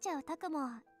頑張っちゃうタクも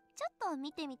ちょっと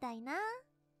見てみたいな。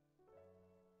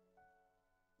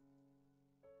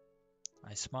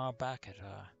 I smiled back at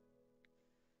her.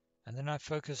 And then I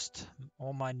focused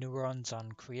all my neurons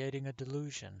on creating a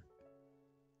delusion.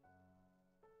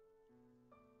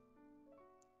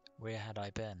 Where had I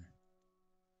been?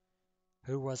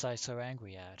 Who was I so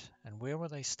angry at, and where were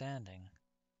they standing?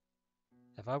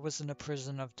 If I was in a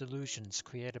prison of delusions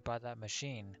created by that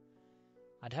machine,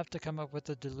 I'd have to come up with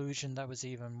a delusion that was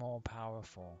even more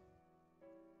powerful.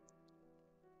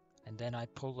 And then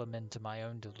I'd pull them into my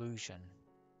own delusion.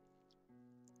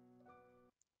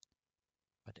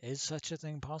 But is such a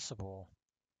thing possible?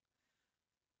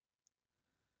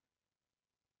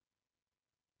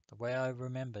 The way I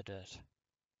remembered it,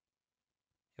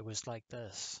 it was like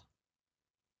this.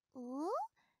 もう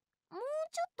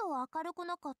ちょっと明るく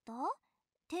なかった？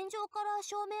天井から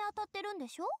照明当たってるんで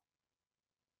しょ？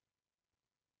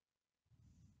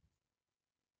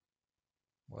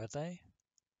 Were they?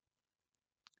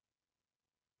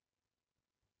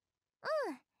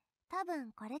 うん、多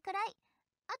分これくらい。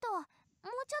あと、もう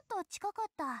ちょっと近かっ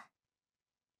た。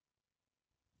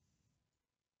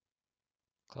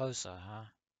Closer, huh?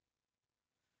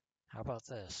 How about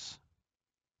this?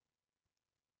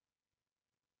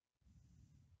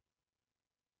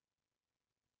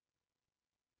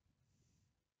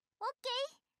 オッケ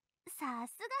ー。さ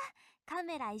すが、カ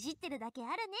メラいじってるだけ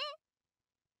あるね。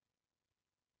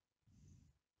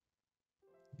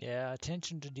Yeah,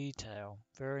 attention to detail.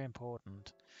 Very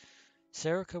important.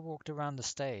 Serica walked around the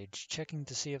stage, checking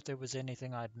to see if there was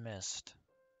anything I'd missed.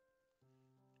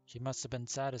 She must have been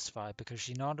satisfied because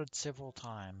she nodded several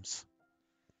times.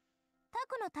 タ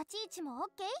クの立ち位置もオッ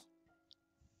ケ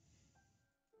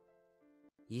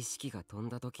ー？意識が飛ん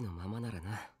だ時のままなら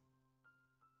な。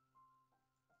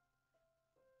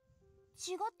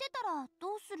違ってたら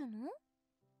どうするの？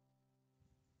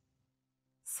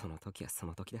その時はそ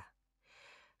の時だ。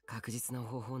確実な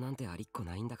方法なんてありっこ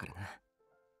ないんだからな。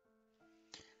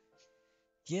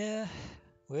Yeah,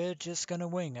 we're just gonna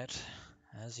wing it,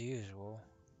 as usual.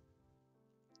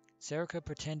 Serica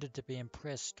pretended to be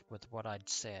impressed with what I'd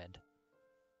said.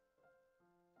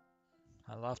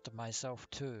 I laughed at myself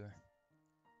too.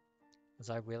 Was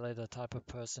I really the type of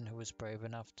person who was brave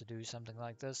enough to do something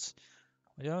like this?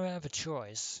 We don't have a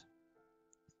choice.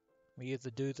 We either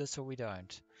do this or we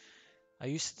don't. I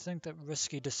used to think that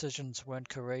risky decisions weren't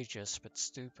courageous, but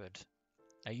stupid.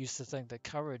 I used to think that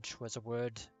courage was a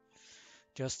word,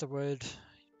 just a word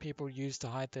people use to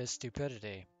hide their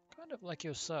stupidity. Kind of like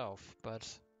yourself, but...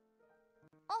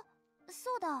 あ、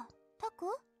そうだ、タク？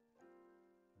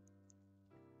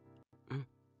ん？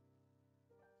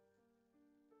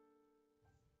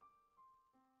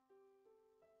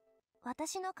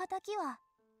私の仇は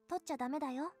取っちゃダメ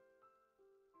だよ。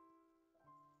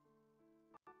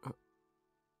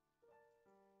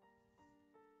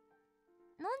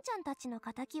のんちゃんたちの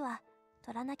仇は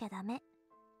取らなきゃダメ。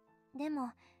で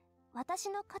も私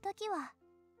の仇は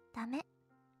ダメ。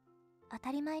当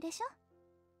たり前でしょ？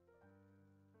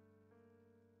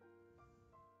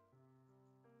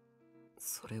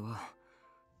それは。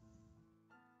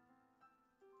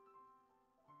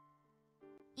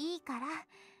いいから、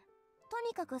と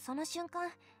にかくその瞬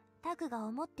間、タクが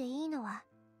思っていいのは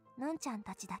のんちゃん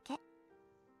たちだけ。ね。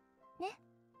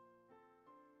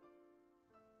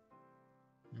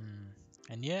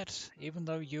And yet, even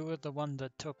though you were the one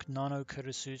that took Nano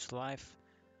Kurusu's life,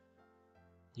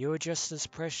 you were just as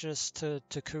precious to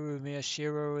Takuru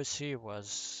Miyashiro as he was,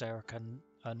 Serika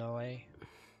Anoe.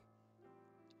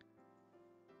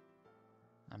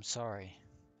 I'm sorry,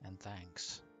 and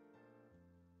thanks.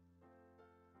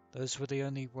 Those were the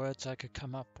only words I could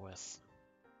come up with.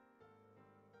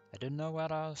 I didn't know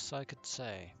what else I could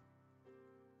say.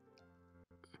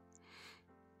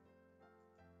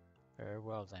 Very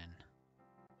well then.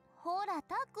 ほら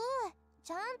タク、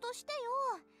ちゃんとして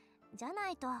よ。じゃな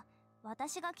いと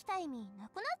私が来た意味な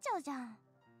くなっちゃうじゃん。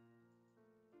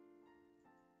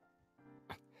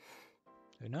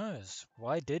Who knows?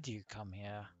 Why did you come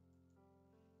here?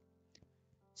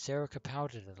 Serica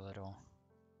pouted a little.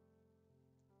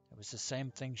 It was the same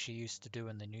thing she used to do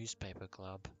in the newspaper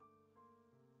club.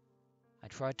 I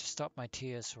tried to stop my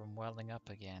tears from welling up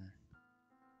again.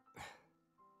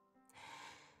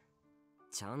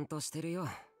 ちゃんとしてるよ。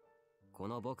こ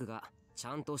の僕がち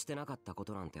ゃんとしてなかったこ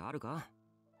となんてあるか？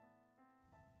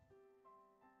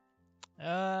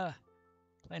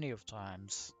 Plenty of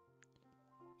times.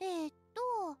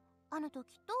 あの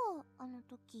時とあの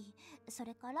時、そ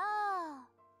れから。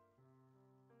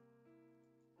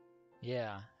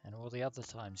Yeah, and all the other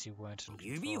times you weren't in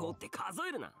指を折 control. って数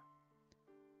えるな。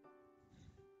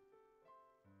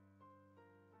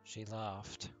She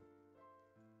laughed.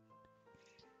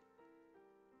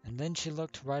 And then she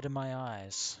looked right in my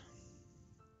eyes.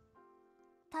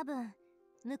 多分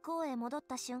向こうへ戻っ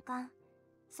た瞬間、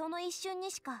その一瞬に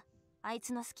しかあい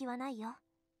つの隙はないよ。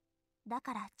だ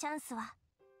からチャンスは。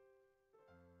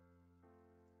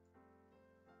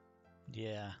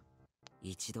Yeah.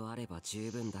 一度あれば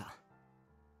十分だ。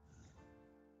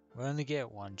 We only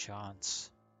get one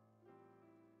chance.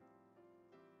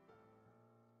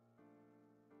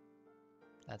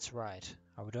 That's right.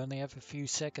 I would only have a few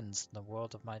seconds in the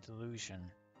world of my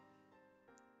delusion.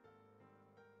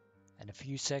 And a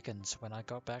few seconds when I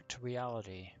got back to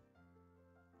reality.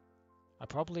 I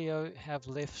probably have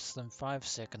less than 5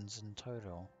 seconds in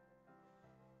total.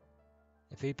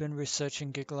 If he'd been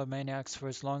researching Gigglomaniacs for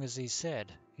as long as he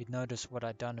said, he'd notice what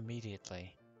I'd done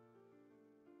immediately.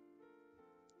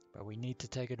 But we need to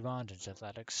take advantage of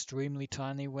that extremely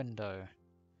tiny window,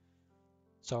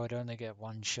 so I'd only get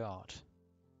one shot.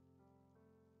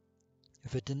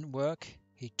 If it didn't work,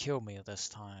 he'd kill me this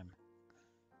time.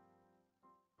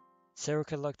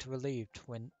 Serica looked relieved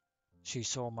when she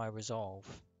saw my resolve.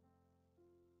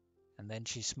 And then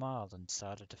she smiled and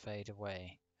started to fade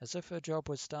away, as if her job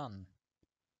was done.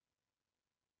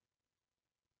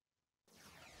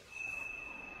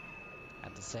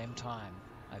 At the same time,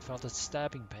 I felt a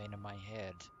stabbing pain in my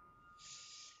head.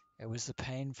 It was the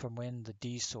pain from when the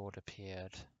D-sword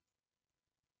appeared.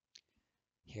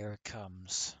 Here it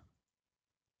comes.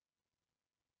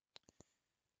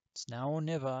 It's now or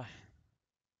never.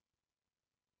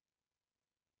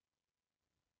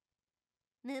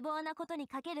 無謀なことに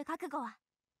かける覚悟は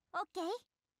オッケー？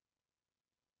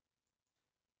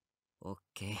オッ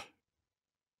ケー。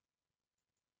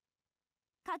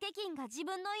掛け金が自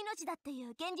分の命だっていう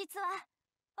現実は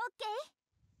オッケ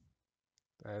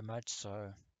ー？ Very much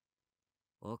so.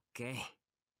 オッケー。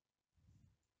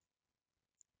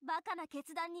バカな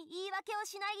決断に言い訳を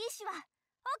しない意志はオッ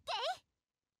ケ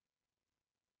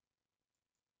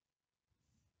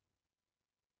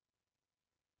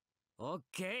ー？ オッ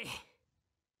ケー。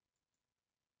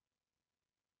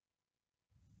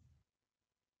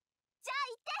じゃあ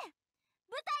行って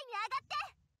舞台に上がって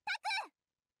タク！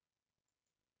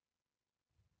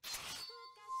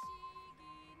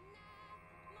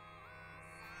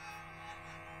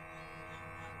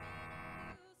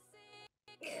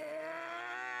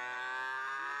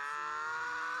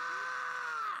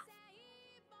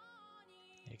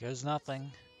 Here goes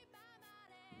nothing.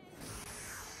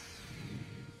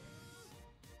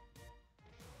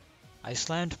 I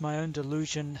slammed my own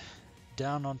delusion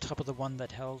down on top of the one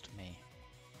that held me.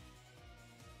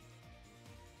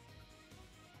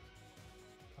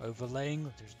 Overlaying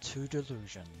the two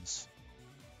delusions.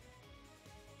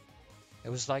 It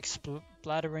was like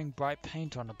splattering bright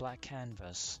paint on a black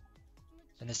canvas.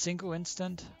 In a single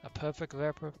instant, a perfect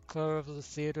replica of the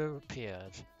theater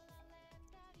appeared.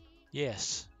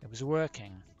 Yes, it was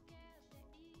working.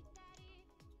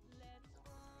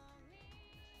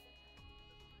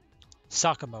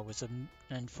 Sakuma was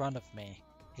in front of me.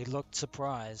 He looked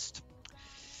surprised.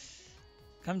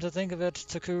 Come to think of it,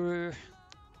 Takuru,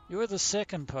 you were the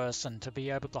second person to be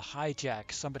able to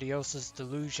hijack somebody else's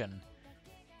delusion.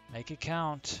 Make it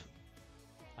count.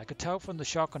 I could tell from the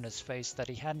shock on his face that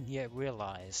he hadn't yet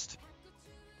realized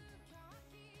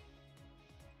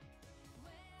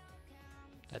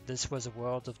that this was a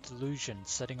world of delusion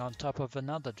sitting on top of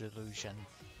another delusion,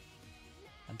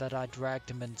 and that I dragged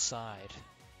him inside.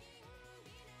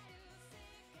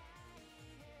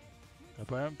 It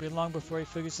won't be long before he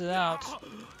figures it out.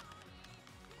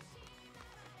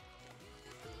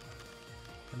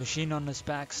 The machine on his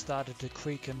back started to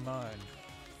creak and moan.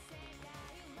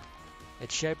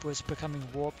 Its shape was becoming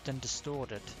warped and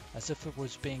distorted, as if it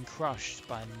was being crushed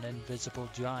by an invisible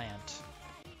giant.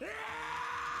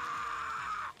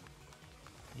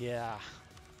 Yeah,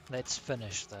 let's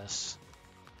finish this.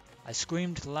 I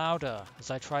screamed louder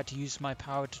as I tried to use my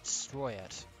power to destroy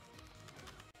it.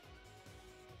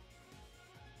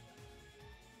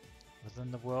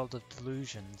 Within the world of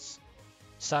delusions,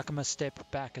 Sakuma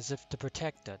stepped back as if to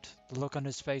protect it, the look on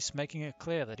his face making it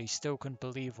clear that he still couldn't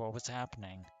believe what was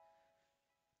happening.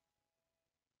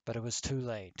 But it was too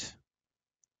late.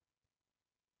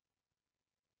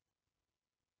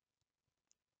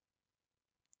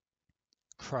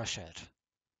 Crush it.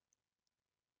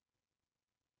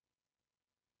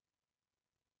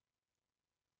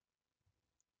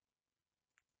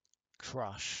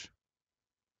 Crush.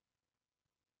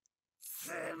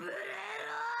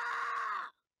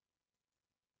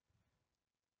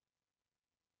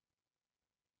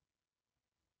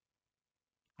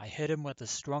 I hit him with a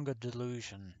stronger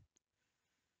delusion.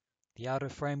 The outer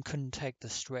frame couldn't take the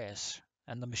stress,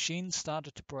 and the machine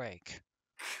started to break.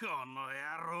 この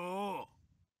野郎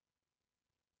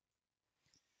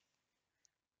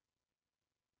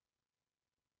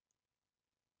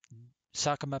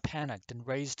Sakuma panicked and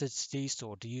raised his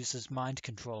D-sword to use his mind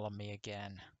control on me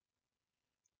again.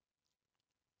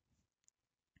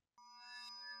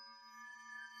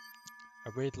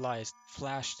 A red light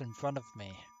flashed in front of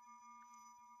me.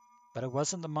 But it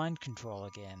wasn't the mind control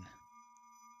again.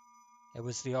 It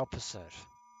was the opposite.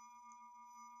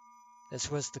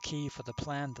 This was the key for the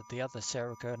plan that the other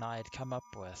Seriko and I had come up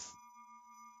with.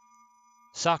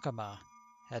 Sakuma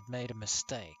had made a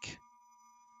mistake.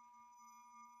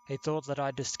 He thought that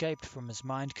I'd escaped from his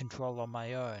mind control on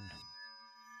my own.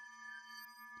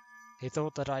 He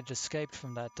thought that I'd escaped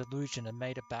from that delusion and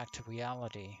made it back to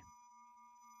reality.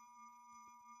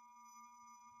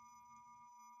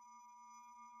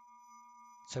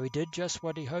 So he did just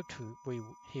what he hoped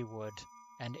he would,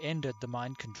 and ended the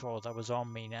mind control that was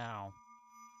on me now.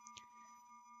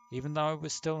 Even though I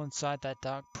was still inside that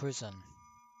dark prison.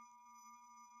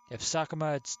 If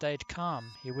Sakuma had stayed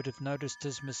calm, he would have noticed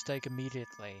his mistake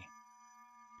immediately.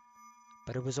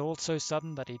 But it was all so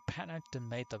sudden that he panicked and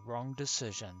made the wrong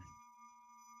decision.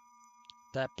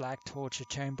 That black torture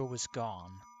chamber was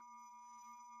gone.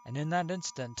 And in that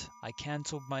instant, I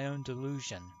cancelled my own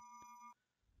delusion.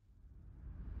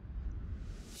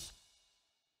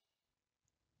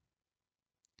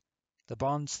 The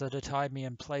bonds that had tied me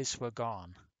in place were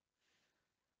gone.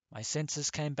 My senses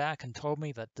came back and told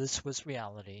me that this was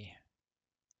reality.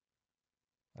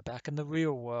 We're back in the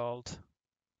real world.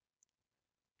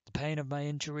 The pain of my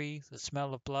injury, the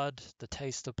smell of blood, the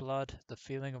taste of blood, the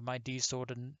feeling of my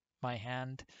D-sword in my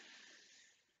hand.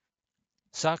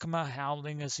 Sakuma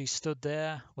howling as he stood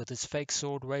there with his fake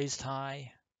sword raised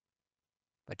high.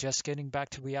 But just getting back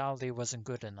to reality wasn't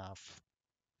good enough.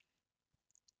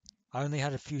 I only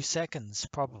had a few seconds,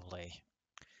 probably.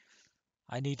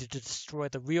 I needed to destroy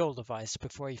the real device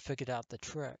before he figured out the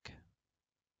trick.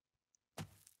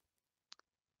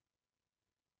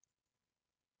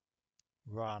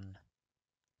 Run.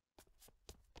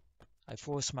 I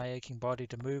forced my aching body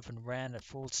to move and ran at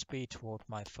full speed toward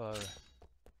my foe.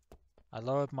 I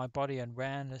lowered my body and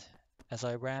ran as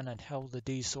I ran and held the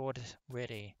D-sword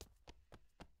ready.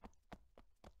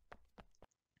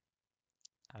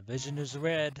 Our vision is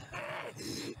red.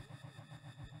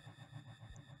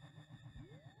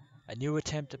 A new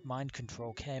attempt at mind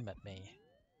control came at me.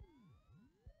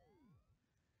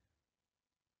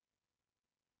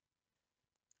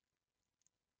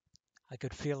 I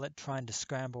could feel it trying to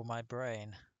scramble my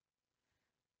brain.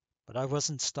 But I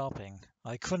wasn't stopping.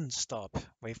 I couldn't stop.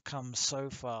 We've come so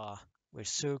far. We're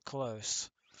so close.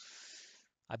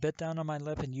 I bit down on my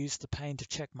lip and used the pain to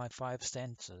check my 5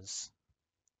 senses.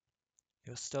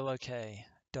 You're still okay.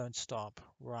 Don't stop.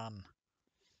 Run.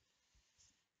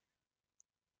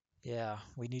 Yeah,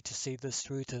 we need to see this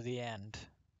through to the end.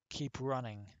 Keep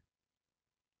running.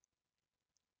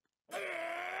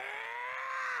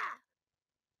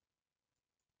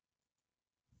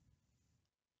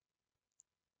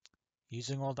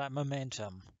 Using all that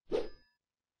momentum,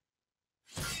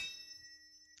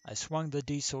 I swung the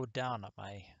D-sword down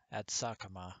at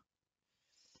Sakuma.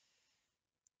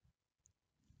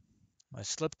 I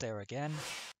slipped there again.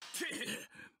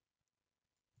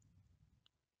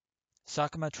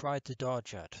 Sakuma tried to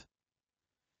dodge it,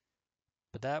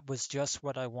 but that was just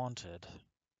what I wanted.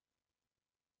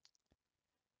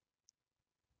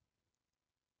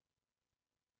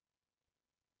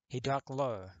 He ducked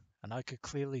low, and I could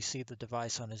clearly see the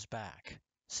device on his back,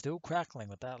 still crackling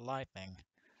with that lightning.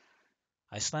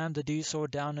 I slammed the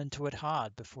D-sword down into it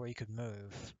hard before he could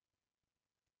move.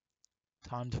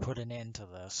 Time to put an end to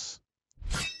this.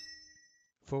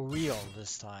 For real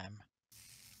this time.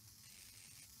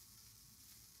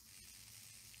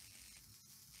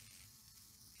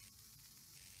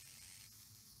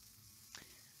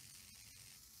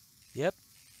 Yep,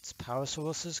 its power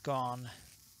source is gone,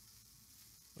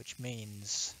 which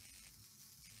means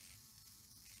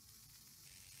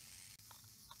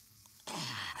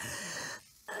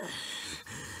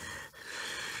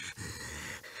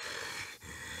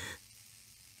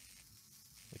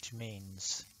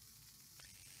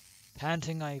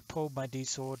panting, I pulled my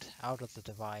D-sword out of the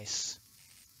device.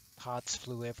 Parts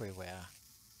flew everywhere.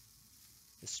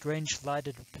 The strange light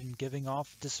it had been giving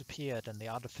off disappeared, and the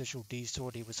artificial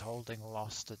D-sword he was holding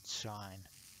lost its shine.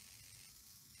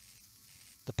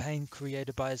 The pain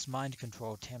created by his mind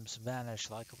control attempts vanished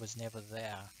like it was never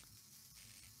there.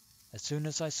 As soon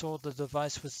as I saw the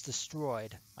device was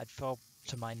destroyed, I fell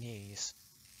to my knees.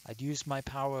 I'd used my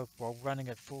power while running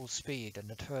at full speed, and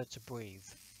it hurt to breathe.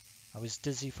 I was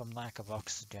dizzy from lack of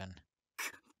oxygen.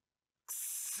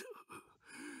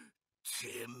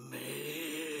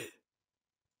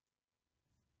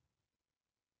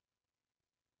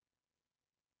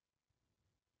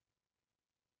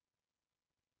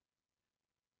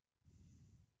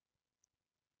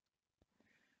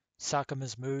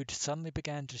 Sakuma's mood suddenly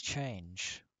began to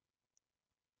change.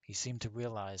 He seemed to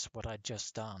realize what I'd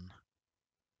just done.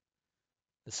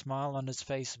 The smile on his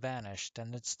face vanished,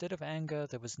 and instead of anger,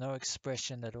 there was no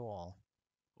expression at all.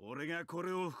 俺がこ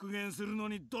れを復元するの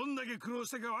にどんだけ苦労し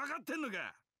たか分かってんの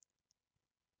か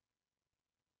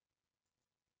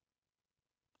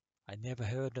I never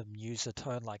heard him use a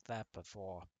tone like that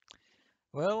before.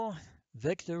 Well,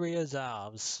 victory is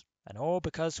ours, and all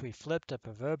because we flipped a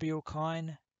proverbial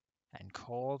coin and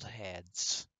called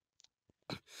heads.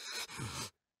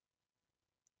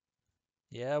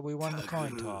 Yeah, we won the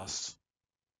coin toss.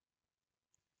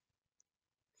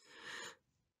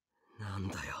 なん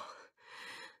だよ。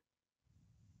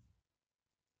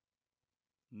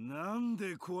なん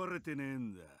で壊れてねえ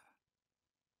んだ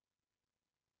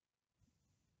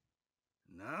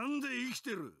なんで生き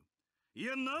てるい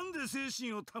やなんで精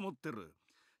神を保ってる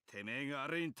てめえがあ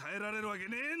れに耐えられるわけ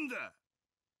ねえんだ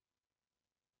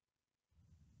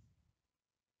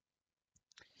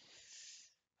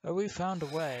We found a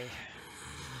way.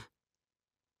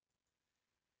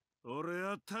 俺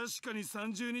は確かに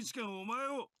30日間お前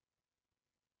を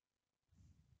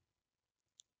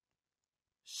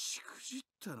しくじっ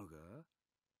たのか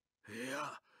い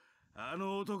やあ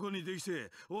の男にでき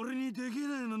て俺にでき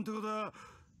ないなんてことは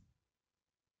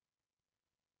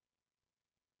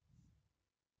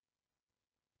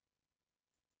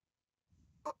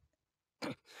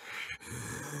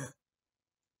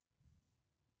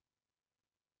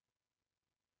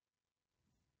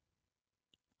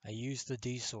I used the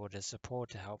D-sword as support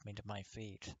to help me to my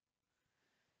feet.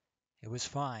 It was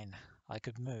fine. I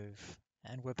could move,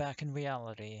 and we're back in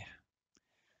reality.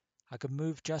 I could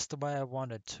move just the way I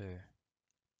wanted to.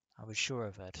 I was sure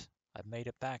of it. I'd made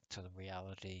it back to the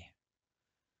reality.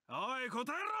 おい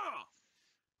答え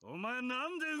ろお前な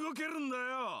んで動けるんだ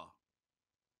よ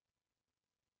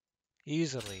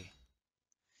Easily.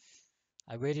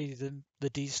 I readied the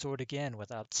D-sword again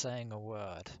without saying a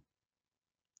word.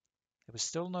 There was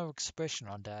still no expression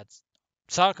on Dad's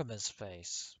Sakuma's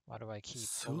face. Why do I keep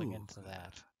falling into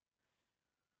that?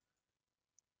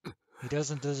 He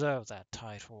doesn't deserve that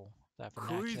title, that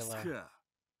こいつ vernacular. か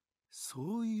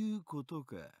そういうこと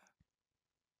か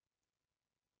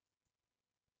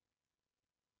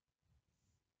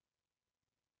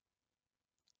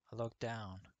I looked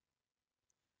down.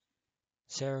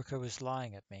 Sarika was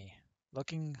lying at me,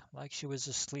 looking like she was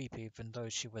asleep even though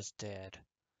she was dead.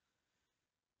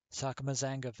 Sakuma's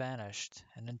anger vanished,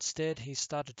 and instead he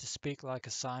started to speak like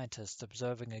a scientist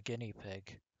observing a guinea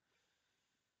pig.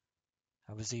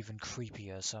 I was even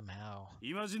creepier somehow.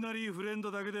 イマジナリーフレンド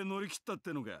だけで乗り切ったっ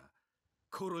てのか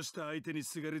殺した相手に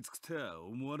すがりつくとは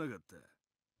思わなかった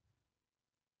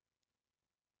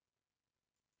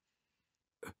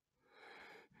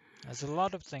There's a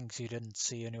lot of things you didn't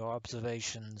see in your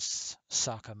observations,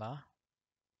 Sakuma.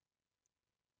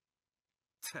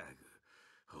 たく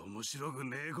面白く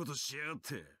ねえことしやがっ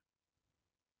て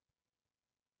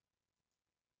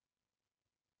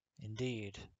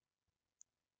Indeed.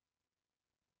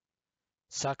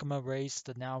 Sakuma raised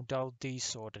the now dull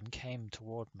D-sword and came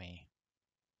toward me.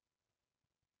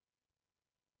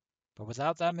 But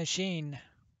without that machine,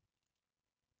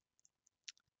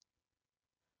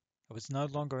 it was no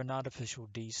longer an artificial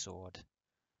D-sword,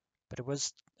 but it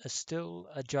was still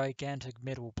a gigantic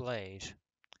metal blade.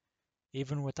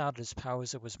 Even without its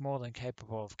powers, it was more than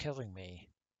capable of killing me.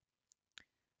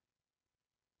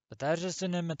 But that is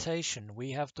an imitation.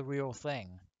 We have the real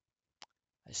thing.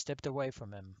 I stepped away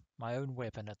from him, my own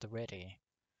weapon at the ready.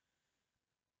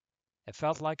 It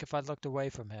felt like if I looked away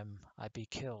from him, I'd be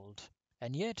killed.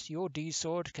 And yet, your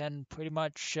D-sword can pretty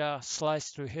much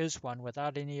slice through his one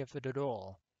without any of it at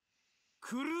all.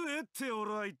 狂えって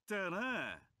俺は言ったよな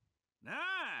な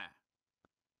あ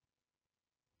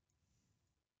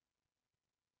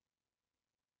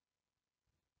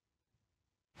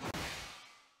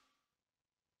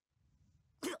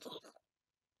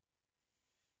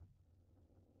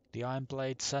The iron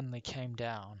blade suddenly came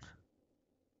down.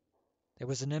 There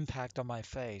was an impact on my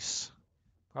face.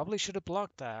 Probably should have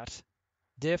blocked that.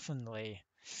 Definitely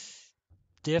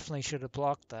should have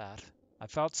blocked that. I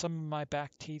felt some of my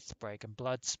back teeth break and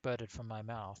blood spurted from my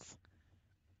mouth.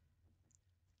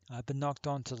 I'd been knocked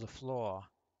onto the floor.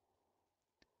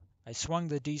 I swung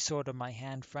the D-sword in my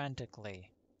hand frantically.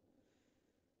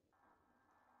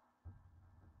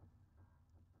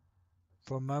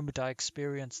 For a moment I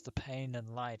experienced the pain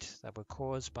and light that were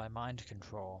caused by mind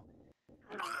control.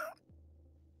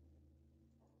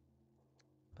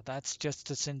 But that's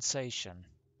just a sensation.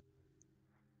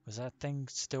 Was that thing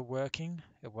still working?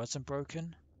 It wasn't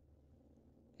broken?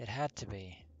 It had to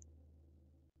be.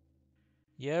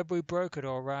 Yeah, we broke it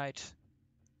all right.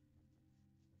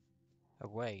 Oh,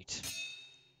 wait.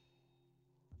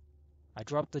 I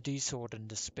dropped the D-sword in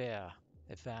despair.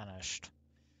 It vanished.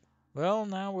 Well,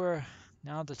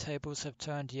 now the tables have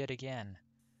turned yet again.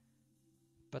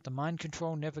 But the mind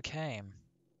control never came.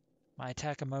 My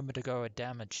attack a moment ago had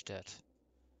damaged it.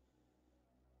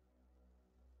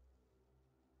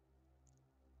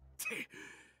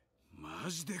 マ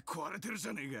ジで壊れてるじ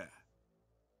ゃねえか。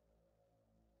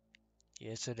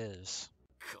 Yes, it is.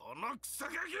 このクソ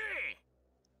ガキ!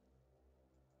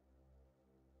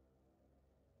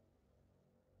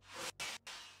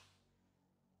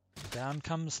 Down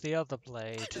comes the other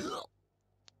blade.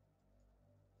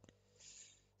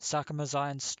 Sakuma's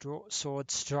iron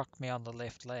sword struck me on the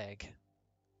left leg.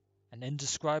 An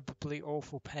indescribably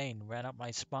awful pain ran up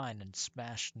my spine and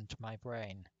smashed into my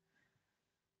brain.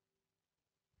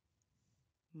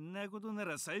 んなことな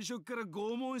ら最初から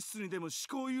拷問室にでも思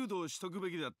考誘導しとくべ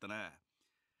きだったな。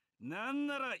なん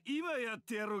なら今やっ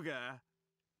てやろうか。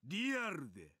リア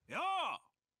ルで。よ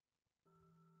ー!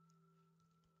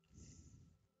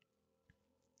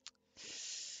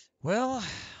 Well,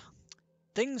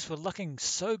 things were looking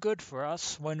so good for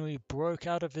us when we broke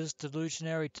out of his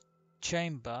delusionary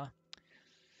chamber.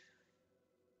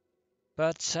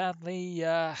 But sadly,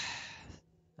 it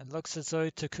looks as though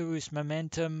Takuru's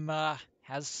momentum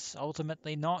has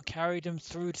ultimately not carried him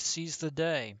through to seize the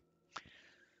day.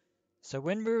 So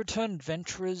when we return,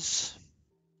 adventurers,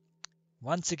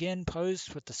 once again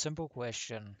posed with the simple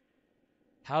question,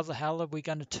 how the hell are we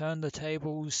going to turn the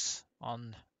tables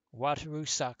on Wataru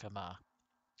Sakuma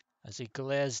as he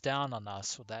glares down on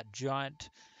us with that giant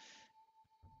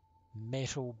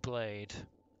metal blade?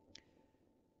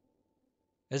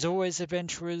 As always,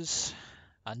 adventurers,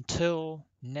 until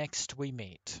next we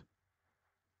meet.